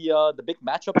on the big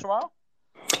matchup tomorrow?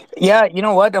 Yeah, you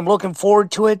know what? I'm looking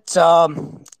forward to it.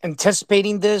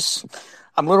 Anticipating this.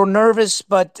 I'm a little nervous,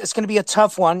 but it's going to be a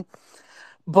tough one.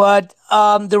 But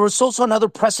there was also another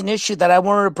pressing issue that I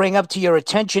wanted to bring up to your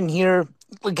attention here,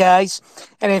 guys.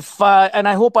 And and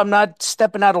I hope I'm not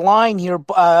stepping out of line here,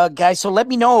 guys. So let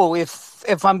me know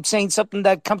if I'm saying something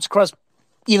that comes across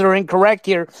either incorrect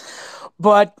here.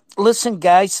 But listen,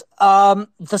 guys,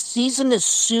 the season is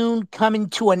soon coming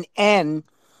to an end.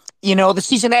 The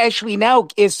season actually now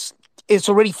is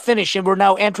already finished, and we're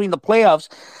now entering the playoffs.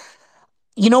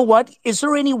 You know what? Is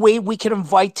there any way we can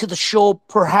invite to the show,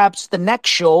 perhaps the next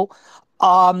show,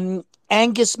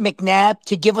 Angus McNabb,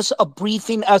 to give us a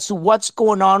briefing as to what's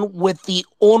going on with the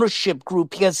ownership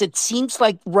group? Because it seems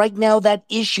like right now that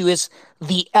issue is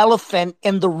the elephant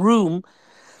in the room.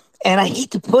 And I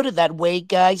hate to put it that way,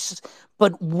 guys,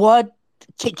 but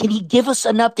can he give us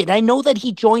an update? I know that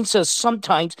he joins us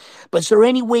sometimes, but is there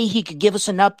any way he could give us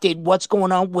an update what's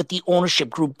going on with the ownership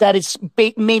group? That is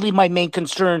mainly my main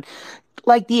concern.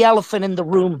 Like the elephant in the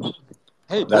room.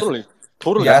 Hey, totally.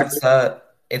 Yeah,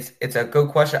 it's a good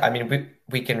question. I mean,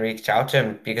 we can reach out to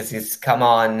him because he's come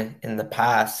on in the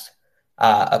past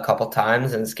a couple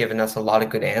times and has given us a lot of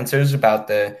good answers about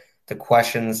the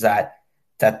questions that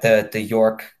the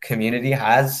York community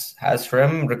has for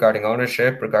him regarding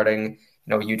ownership, regarding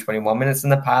U21 minutes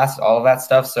in the past, all of that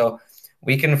stuff. So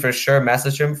we can for sure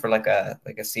message him for like a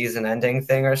season ending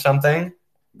thing or something.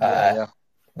 Yeah.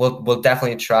 We'll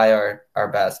definitely try our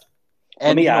best. And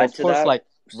let me add to that.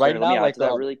 Right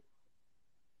now, really.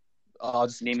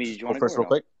 Just Nimi, did you want to go first, real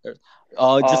quick?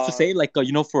 Just to say,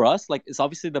 for us, it's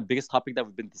obviously the biggest topic that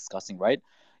we've been discussing, right?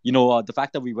 The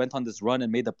fact that we went on this run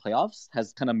and made the playoffs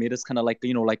has kind of made us kind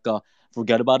of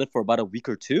forget about it for about a week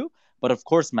or two. But of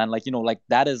course, man,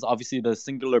 that is obviously the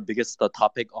singular biggest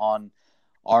topic on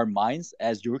our minds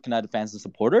as York United fans and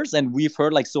supporters, and we've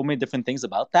heard so many different things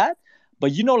about that.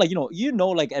 But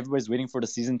everybody's waiting for the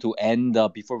season to end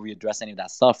before we address any of that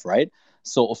stuff, right?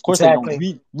 So of course,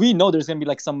 exactly. We know there's gonna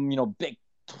be some big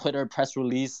Twitter press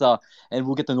release, and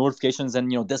we'll get the notifications,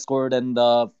 and Discord and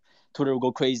Twitter will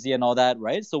go crazy and all that,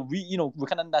 right? So we're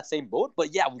kind of in that same boat.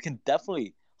 But yeah, we can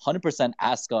definitely 100%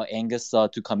 ask Angus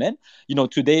to come in.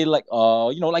 Today,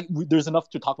 there's enough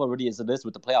to talk about already as it is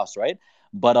with the playoffs, right?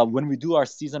 But when we do our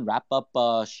season wrap up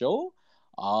show.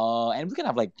 And we can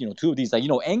have two of these.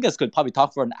 Angus could probably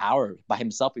talk for an hour by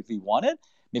himself if he wanted.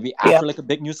 Maybe after a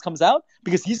big news comes out,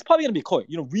 because he's probably gonna be coy.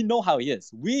 We know how he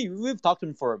is. We've talked to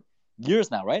him for years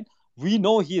now, right? We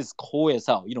know he is coy as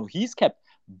hell. He's kept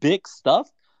big stuff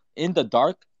in the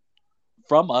dark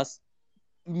from us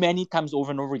many times over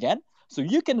and over again. So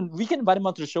we can invite him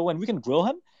onto the show and we can grill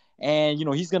him, and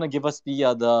he's gonna give us the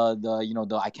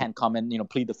I can't comment,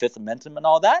 plead the Fifth Amendment and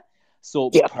all that. So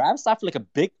Yeah. perhaps after like a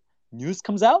big news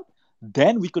comes out,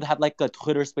 then we could have like a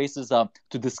Twitter Spaces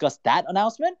to discuss that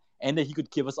announcement, and then he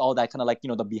could give us all that kind of like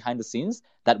the behind the scenes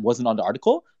that wasn't on the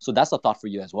article. So that's a thought for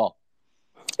you as well.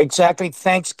 Exactly.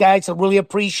 Thanks, guys. I really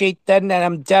appreciate that. And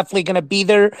I'm definitely going to be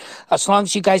there as long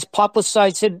as you guys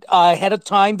publicize it ahead of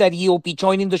time that you'll be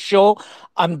joining the show.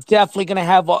 I'm definitely going to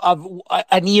have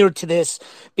an ear to this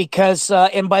because,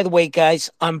 and by the way, guys,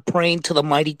 I'm praying to the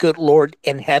mighty good Lord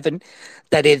in heaven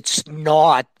that it's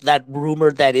not that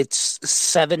rumor that it's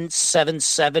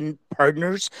 777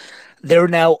 partners. They're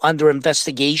now under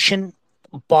investigation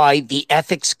by the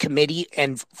ethics committee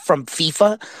and from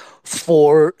FIFA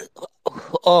for,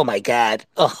 oh my God.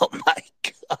 I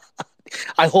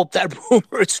hope that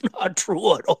rumor is not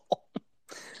true at all.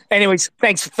 Anyways,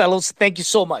 thanks, fellows. Thank you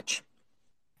so much.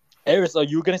 Eris, are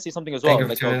you going to say something as well? Thank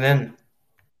you for tuning in.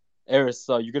 Eris,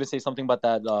 you're going to say something about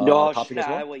that No, I was just topic gonna as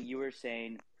well? add what you were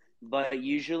saying, but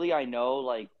usually I know,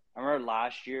 like, I remember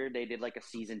last year they did like a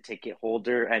season ticket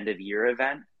holder end of year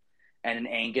event, and then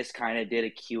Angus kind of did a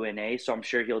Q&A, so I'm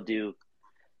sure he'll do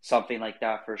something like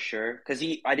that for sure, because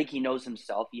I think he knows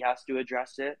himself he has to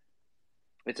address it.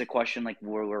 It's a question like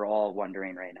we're all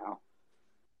wondering right now.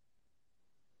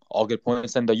 All good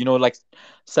points. And like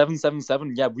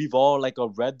 777, yeah, we've all like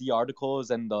read the articles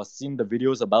and seen the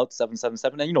videos about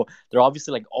 777, and they're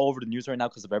obviously like all over the news right now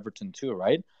because of Everton too,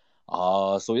 right?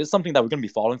 So it's something that we're gonna be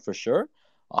following for sure.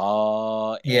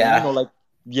 Yeah.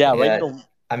 And, right.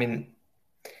 I mean,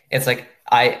 it's like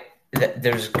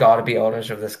there's got to be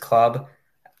owners of this club,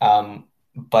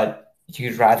 but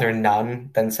you'd rather none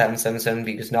than 777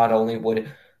 because not only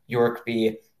would York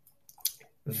be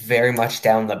very much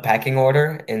down the pecking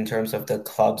order in terms of the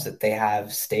clubs that they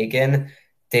have stake in,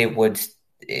 it would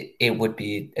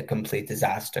be a complete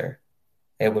disaster.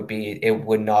 It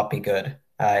would not be good.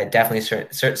 It definitely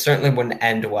certainly wouldn't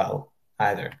end well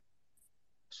either.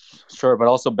 Sure, but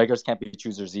also beggars can't be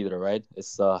choosers either, right?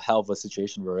 It's a hell of a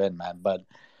situation we're in, man. But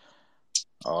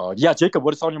yeah, Jacob,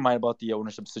 what is on your mind about the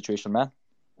ownership situation, man?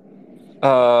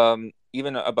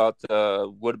 Even about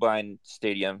the Woodbine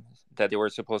Stadium that they were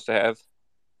supposed to have.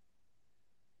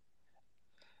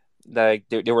 Like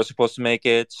they were supposed to make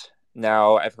it.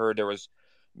 Now I've heard there was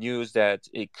news that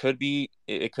it could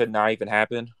not even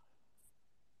happen.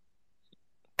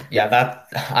 Yeah, that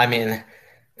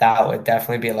would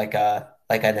definitely be like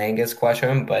an Angus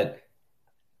question, but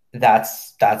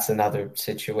that's another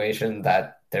situation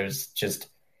that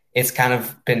it's kind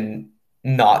of been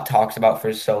not talked about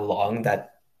for so long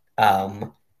that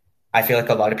I feel like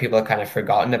a lot of people have kind of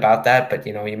forgotten about that. But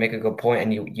you make a good point,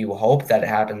 and you hope that it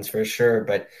happens for sure,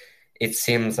 but it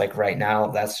seems like right now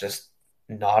that's just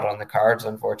not on the cards,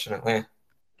 unfortunately.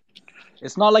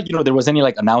 It's not like there was any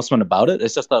like announcement about it.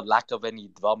 It's just a lack of any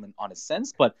development on its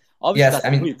sense. But obviously,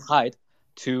 that's really tied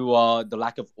to the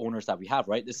lack of owners that we have,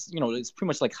 right? It's it's pretty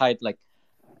much like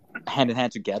hand in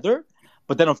hand together.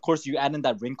 But then, of course, you add in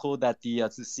that wrinkle that the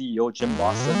CEO Jim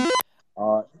Lawson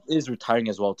is retiring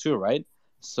as well too, right?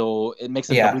 So it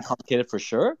makes it doubly complicated for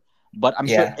sure. But I'm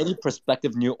sure any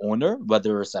prospective new owner,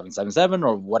 whether 777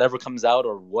 or whatever comes out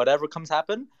or whatever comes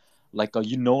happen, like they're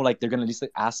gonna at least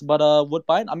ask about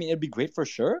Woodbine. I mean, it'd be great for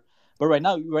sure. But right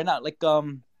now, like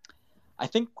I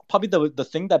think probably the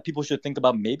thing that people should think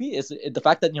about maybe is the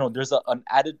fact that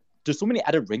there's so many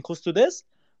added wrinkles to this.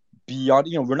 Beyond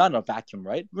we're not in a vacuum,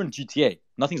 right? We're in GTA.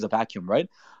 Nothing's a vacuum, right?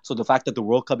 So the fact that the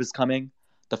World Cup is coming,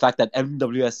 the fact that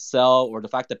NWSL or the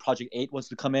fact that Project 8 wants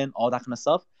to come in, all that kind of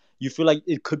stuff. You feel like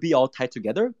it could be all tied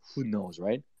together. Who knows,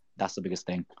 right? That's the biggest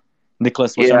thing.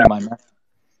 Nicholas, what's on your mind, man?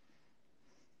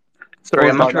 Sorry,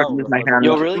 I'm not sure to use my hand.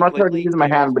 Really I'm not sure to use my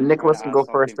hand, but Nicholas can go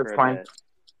first. It's fine.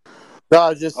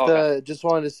 No, just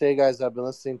wanted to say, guys, I've been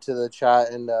listening to the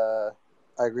chat, and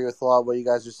I agree with a lot of what you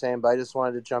guys are saying, but I just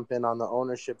wanted to jump in on the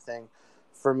ownership thing.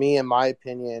 For me, in my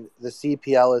opinion, the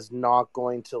CPL is not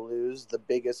going to lose the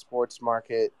biggest sports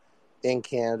market in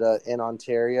Canada, in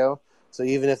Ontario. So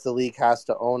even if the league has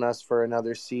to own us for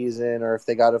another season or if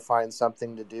they got to find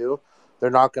something to do, they're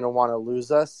not going to want to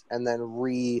lose us and then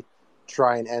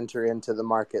try and enter into the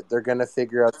market. They're going to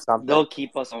figure out something. They'll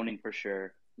keep us owning for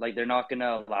sure. Like they're not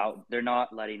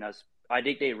letting us. I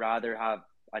think they'd rather have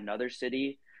another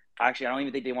city. Actually, I don't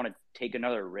even think they want to take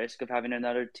another risk of having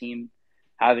another team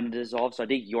having to dissolve. So I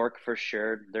think York for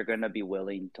sure, they're going to be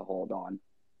willing to hold on.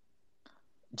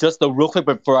 Just real quick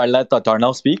before I let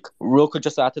Darnell speak, real quick,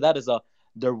 just to add to that is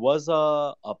there was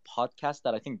a podcast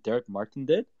that I think Derek Martin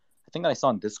did. I think I saw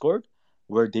on Discord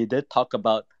where they did talk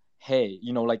about, hey,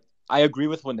 like I agree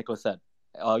with what Nicholas said.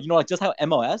 Like just how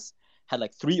MLS had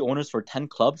like 3 owners for 10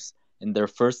 clubs in their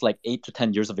first like 8 to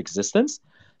 10 years of existence.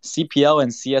 CPL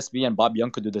and CSB and Bob Young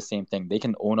could do the same thing. They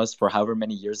can own us for however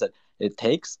many years that it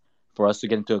takes for us to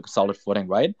get into a solid footing,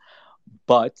 right?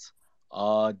 But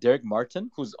Derek Martin,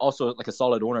 who's also like a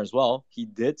solid owner as well, he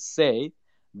did say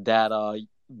that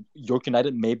York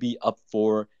United may be up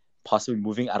for possibly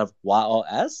moving out of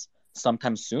YLS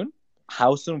sometime soon.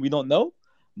 How soon, we don't know,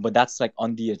 but that's like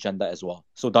on the agenda as well.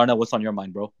 So Darnell, what's on your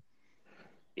mind, bro?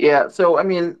 Yeah, so I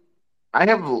mean,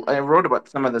 I wrote about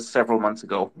some of this several months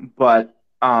ago, but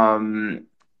no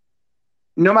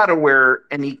matter where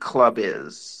any club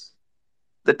is,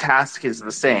 the task is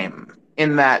the same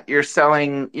in that you're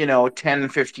selling, $10,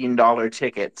 $15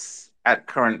 tickets at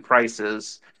current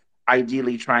prices,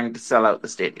 ideally trying to sell out the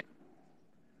stadium.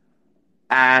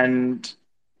 And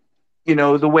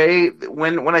the way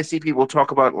when I see people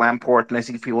talk about Lamport and I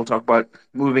see people talk about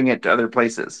moving it to other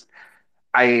places,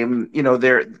 I am,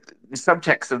 the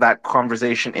subtext of that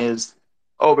conversation is,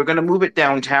 oh, we're going to move it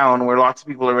downtown where lots of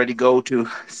people already go to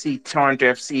see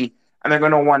Toronto FC, and they're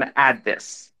going to want to add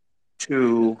this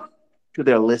to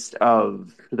their list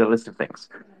of things.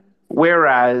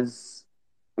 Whereas,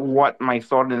 what my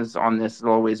thought is on this has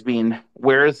always been,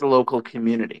 where is the local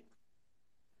community?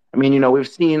 I mean, we've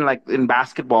seen like in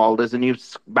basketball, there's a new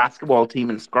basketball team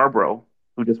in Scarborough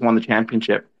who just won the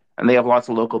championship, and they have lots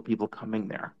of local people coming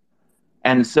there.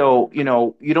 And so, you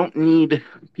don't need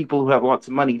people who have lots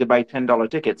of money to buy $10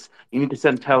 tickets. You need to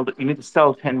sell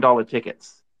 $10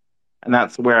 tickets. And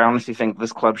that's where I honestly think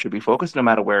this club should be focused, no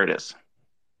matter where it is.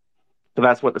 So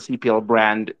that's what the CPL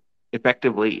brand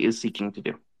effectively is seeking to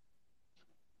do.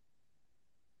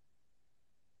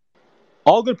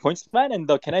 All good points, man. And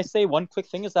can I say one quick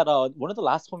thing is that one of the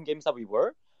last home games that we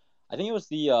were, I think it was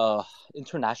the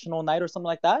international night or something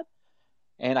like that.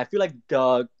 And I feel like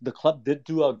the club did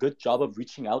do a good job of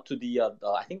reaching out to the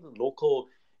I think the local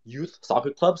youth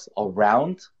soccer clubs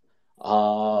around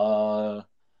the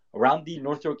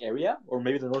North York area, or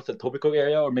maybe the North Etobicoke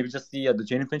area, or maybe just the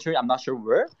Jane Finch area. I'm not sure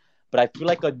where, but I feel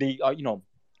like they are,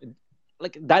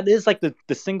 like that is like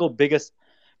the single biggest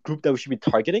group that we should be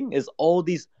targeting is all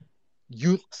these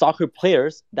youth soccer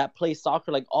players that play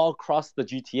soccer like all across the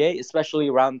GTA, especially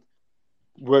around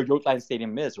where Yorkline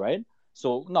Stadium is, right?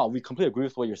 So no, we completely agree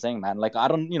with what you're saying, man. Like I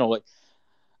don't, like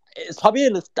it's probably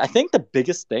I think the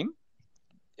biggest thing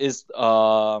is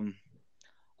a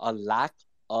lack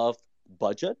of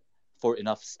budget for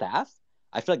enough staff.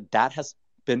 I feel like that has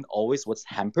been always what's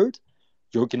hampered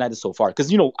York United so far.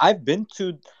 Because I've been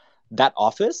to that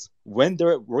office when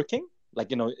they're working, like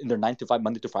in their 9 to 5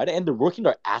 Monday to Friday, and they're working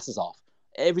their asses off.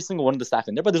 Every single one of the staff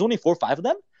in there, but there's only 4 or 5 of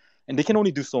them, and they can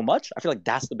only do so much. I feel like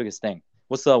that's the biggest thing.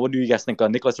 What do you guys think,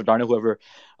 Nicholas or Darnell? Whoever,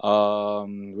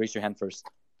 raise your hand first.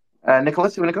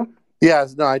 Nicholas, you want to go? Yeah,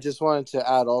 no, I just wanted to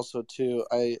add also too.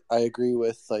 I agree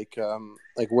with like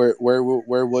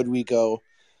where would we go?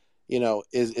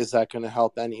 Is that going to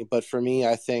help any? But for me,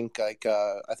 I think I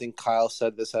think Kyle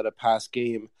said this at a past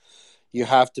game. You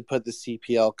have to put the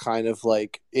CPL kind of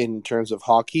like in terms of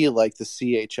hockey, like the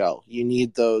CHL. You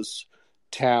need those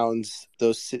towns,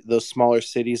 those smaller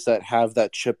cities that have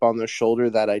that chip on their shoulder,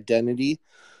 that identity,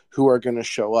 who are going to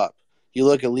show up. You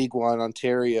look at League One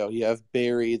Ontario, you have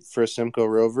Barrie for Simcoe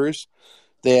Rovers.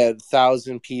 They had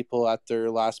 1,000 people at their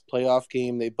last playoff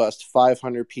game. They bust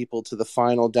 500 people to the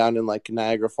final down in like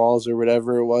Niagara Falls or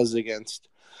whatever it was against.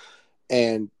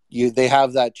 And they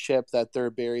have that chip that they're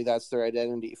Barrie, that's their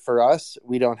identity. For us,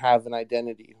 we don't have an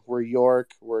identity. We're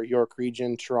York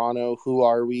Region, Toronto. Who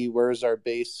are we? Where's our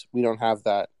base? We don't have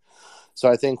that. So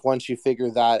I think once you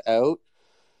figure that out,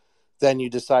 then you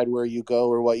decide where you go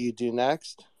or what you do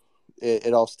next.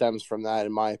 It all stems from that,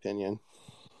 in my opinion.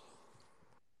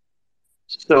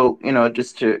 So,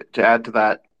 just to add to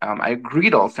that, I agree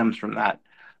it all stems from that.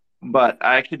 But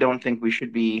I actually don't think we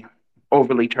should be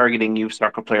overly targeting youth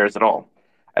soccer players at all.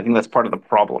 I think that's part of the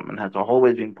problem and has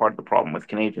always been part of the problem with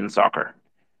Canadian soccer.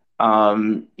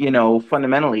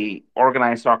 Fundamentally,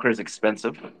 organized soccer is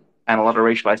expensive, and a lot of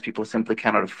racialized people simply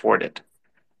cannot afford it.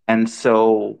 And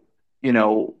so,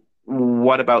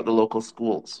 what about the local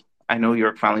schools? I know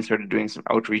York finally started doing some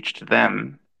outreach to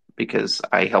them because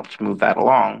I helped move that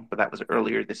along, but that was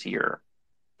earlier this year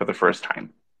for the first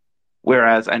time.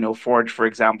 Whereas I know Forge, for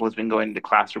example, has been going into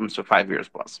classrooms for 5 years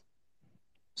plus.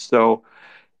 So,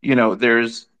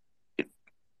 there's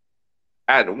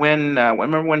I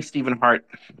remember when Stephen Hart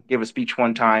gave a speech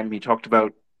one time, he talked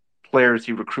about players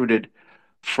he recruited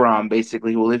from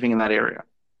basically who were living in that area.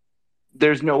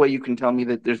 There's no way you can tell me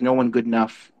that there's no one good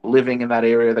enough living in that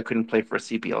area that couldn't play for a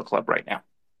CPL club right now.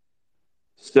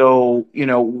 So,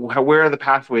 where are the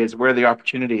pathways? Where are the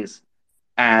opportunities?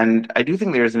 And I do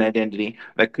think there's an identity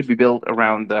that could be built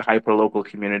around the hyper-local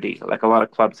community, like a lot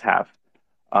of clubs have,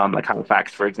 like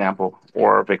Halifax, for example,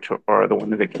 or or the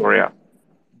one in Victoria.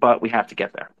 But we have to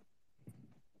get there.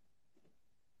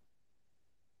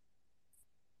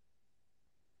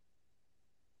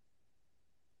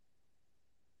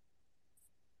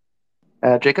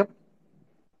 Jacob?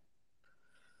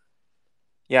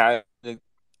 Yeah,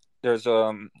 there's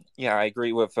yeah, I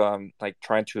agree with like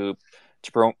trying to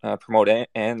promote it,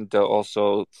 and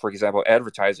also, for example,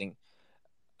 advertising.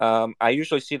 I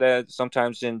usually see that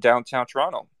sometimes in downtown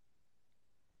Toronto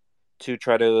to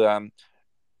try to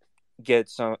get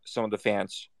some of the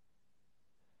fans.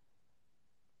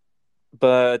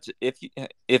 But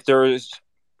if there is,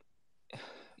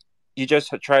 you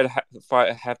just try to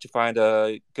have to find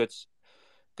a good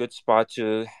spot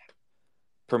to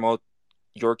promote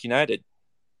York United.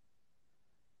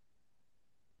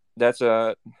 That's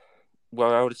what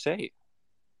I would say.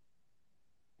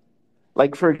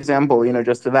 Like, for example,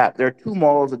 just to that, there are two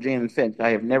malls at Jane and Finch. I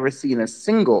have never seen a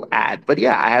single ad, but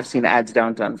yeah, I have seen ads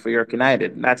downtown for York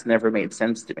United, and that's never made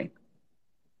sense to me.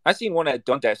 I seen one at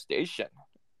Dundas Station.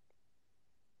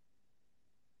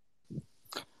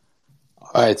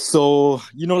 All right, so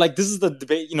like this is the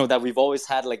debate that we've always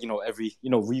had, like every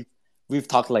we've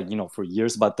talked like for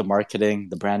years about the marketing,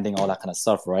 the branding, all that kind of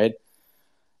stuff, right?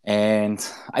 And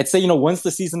I'd say once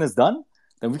the season is done,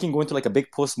 then we can go into like a big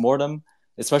post-mortem,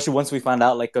 especially once we find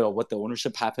out like what the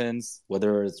ownership happens,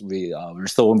 whether we're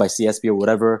still owned by CSB or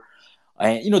whatever,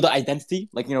 and the identity,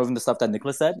 like even the stuff that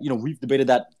Nicholas said, we've debated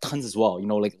that tons as well.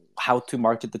 Like how to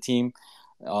market the team.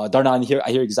 Darna, I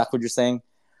hear exactly what you're saying,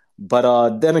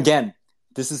 but then again,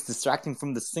 this is distracting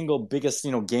from the single biggest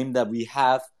game that we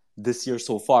have this year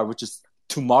so far, which is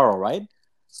tomorrow, right?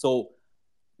 So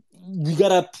we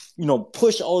gotta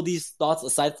push all these thoughts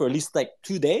aside for at least like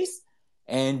 2 days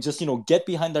and just get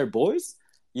behind our boys.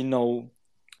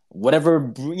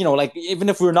 Whatever, like even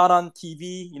if we're not on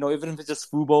TV, even if it's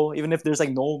just Fubo, even if there's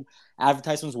like no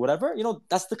advertisements, whatever,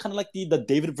 that's the kind of like the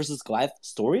David versus Goliath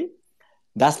story.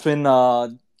 That's been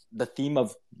the theme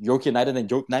of York United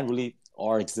and York United really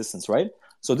our existence, right?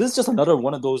 So this is just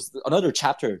another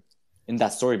chapter in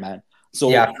that story, man. So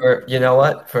yeah,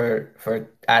 for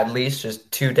at least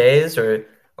just 2 days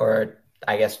or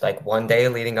I guess like one day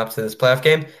leading up to this playoff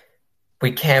game,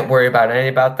 we can't worry about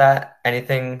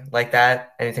anything like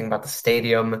that, anything about the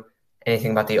stadium,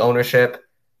 anything about the ownership.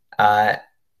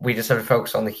 We just have to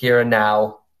focus on the here and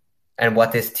now and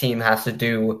what this team has to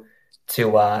do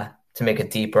to make a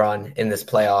deep run in this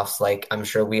playoffs, like I'm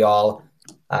sure we all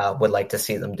would like to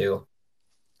see them do.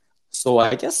 So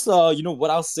I guess what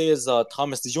I'll say is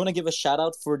Thomas, did you want to give a shout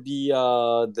out for the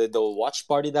watch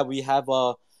party that we have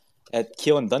at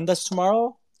Keele and Dundas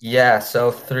tomorrow? Yeah,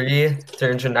 so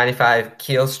 395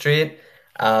 Keele Street.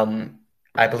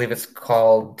 I believe it's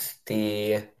called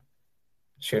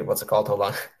what's it called? Hold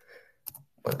on.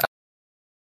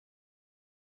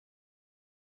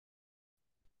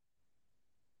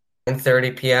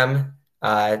 9:30 p.m.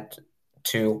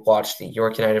 To watch the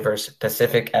York United versus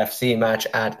Pacific FC match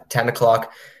at 10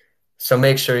 o'clock. So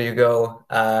make sure you go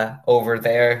over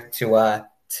there to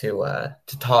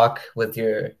talk with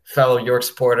your fellow York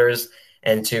supporters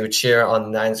and to cheer on the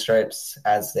Nine Stripes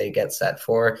as they get set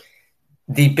for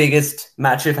the biggest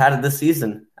match we've had of the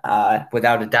season,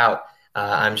 without a doubt.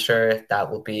 I'm sure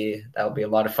that will be a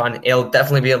lot of fun. It'll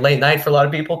definitely be a late night for a lot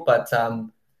of people, but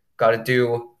got to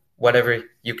do whatever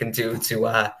you can do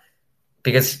to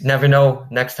because you never know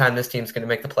next time this team's going to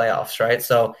make the playoffs, right?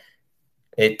 So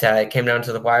it came down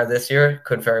to the wire this year.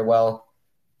 Could very well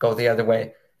go the other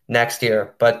way next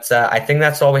year. But I think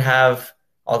that's all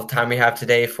the time we have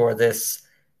today for this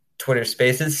Twitter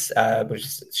Spaces, which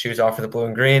is Shoes Off for the Blue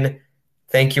and Green.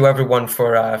 Thank you, everyone,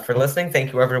 for listening.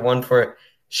 Thank you, everyone, for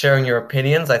sharing your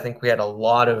opinions. I think we had a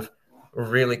lot of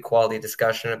really quality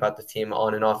discussion about the team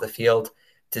on and off the field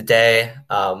today.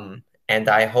 And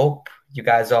I hope you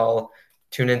guys all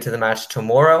tune into the match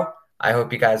tomorrow. I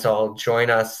hope you guys all join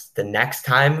us the next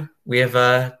time we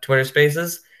have Twitter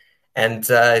Spaces. And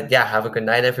have a good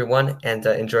night, everyone, and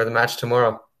enjoy the match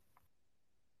tomorrow.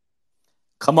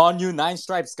 Come on, you Nine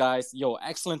Stripes, guys. Yo,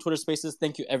 excellent Twitter Spaces.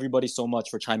 Thank you, everybody, so much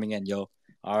for chiming in, yo.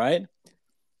 All right?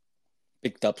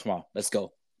 Big dub tomorrow. Let's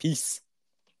go. Peace.